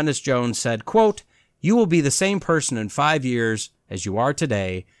 Charlie Tremendous Jones said, quote, "You will be the same person in 5 years as you are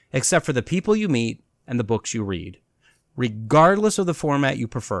today, except for the people you meet and the books you read. Regardless of the format you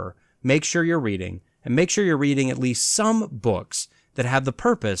prefer, make sure you're reading, and make sure you're reading at least some books that have the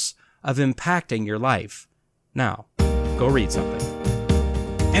purpose of impacting your life. Now, go read something."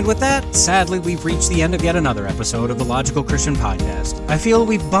 And with that, sadly, we've reached the end of yet another episode of the Logical Christian Podcast. I feel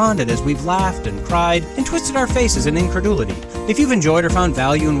we've bonded as we've laughed and cried and twisted our faces in incredulity. If you've enjoyed or found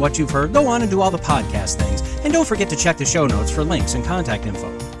value in what you've heard, go on and do all the podcast things. And don't forget to check the show notes for links and contact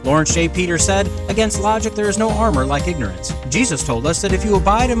info. Lawrence J. Peters said, "Against logic there is no armor like ignorance." Jesus told us that if you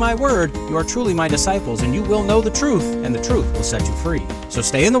abide in my word, you are truly my disciples, and you will know the truth, and the truth will set you free. So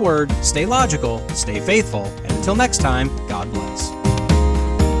stay in the word, stay logical, stay faithful, and until next time, God bless.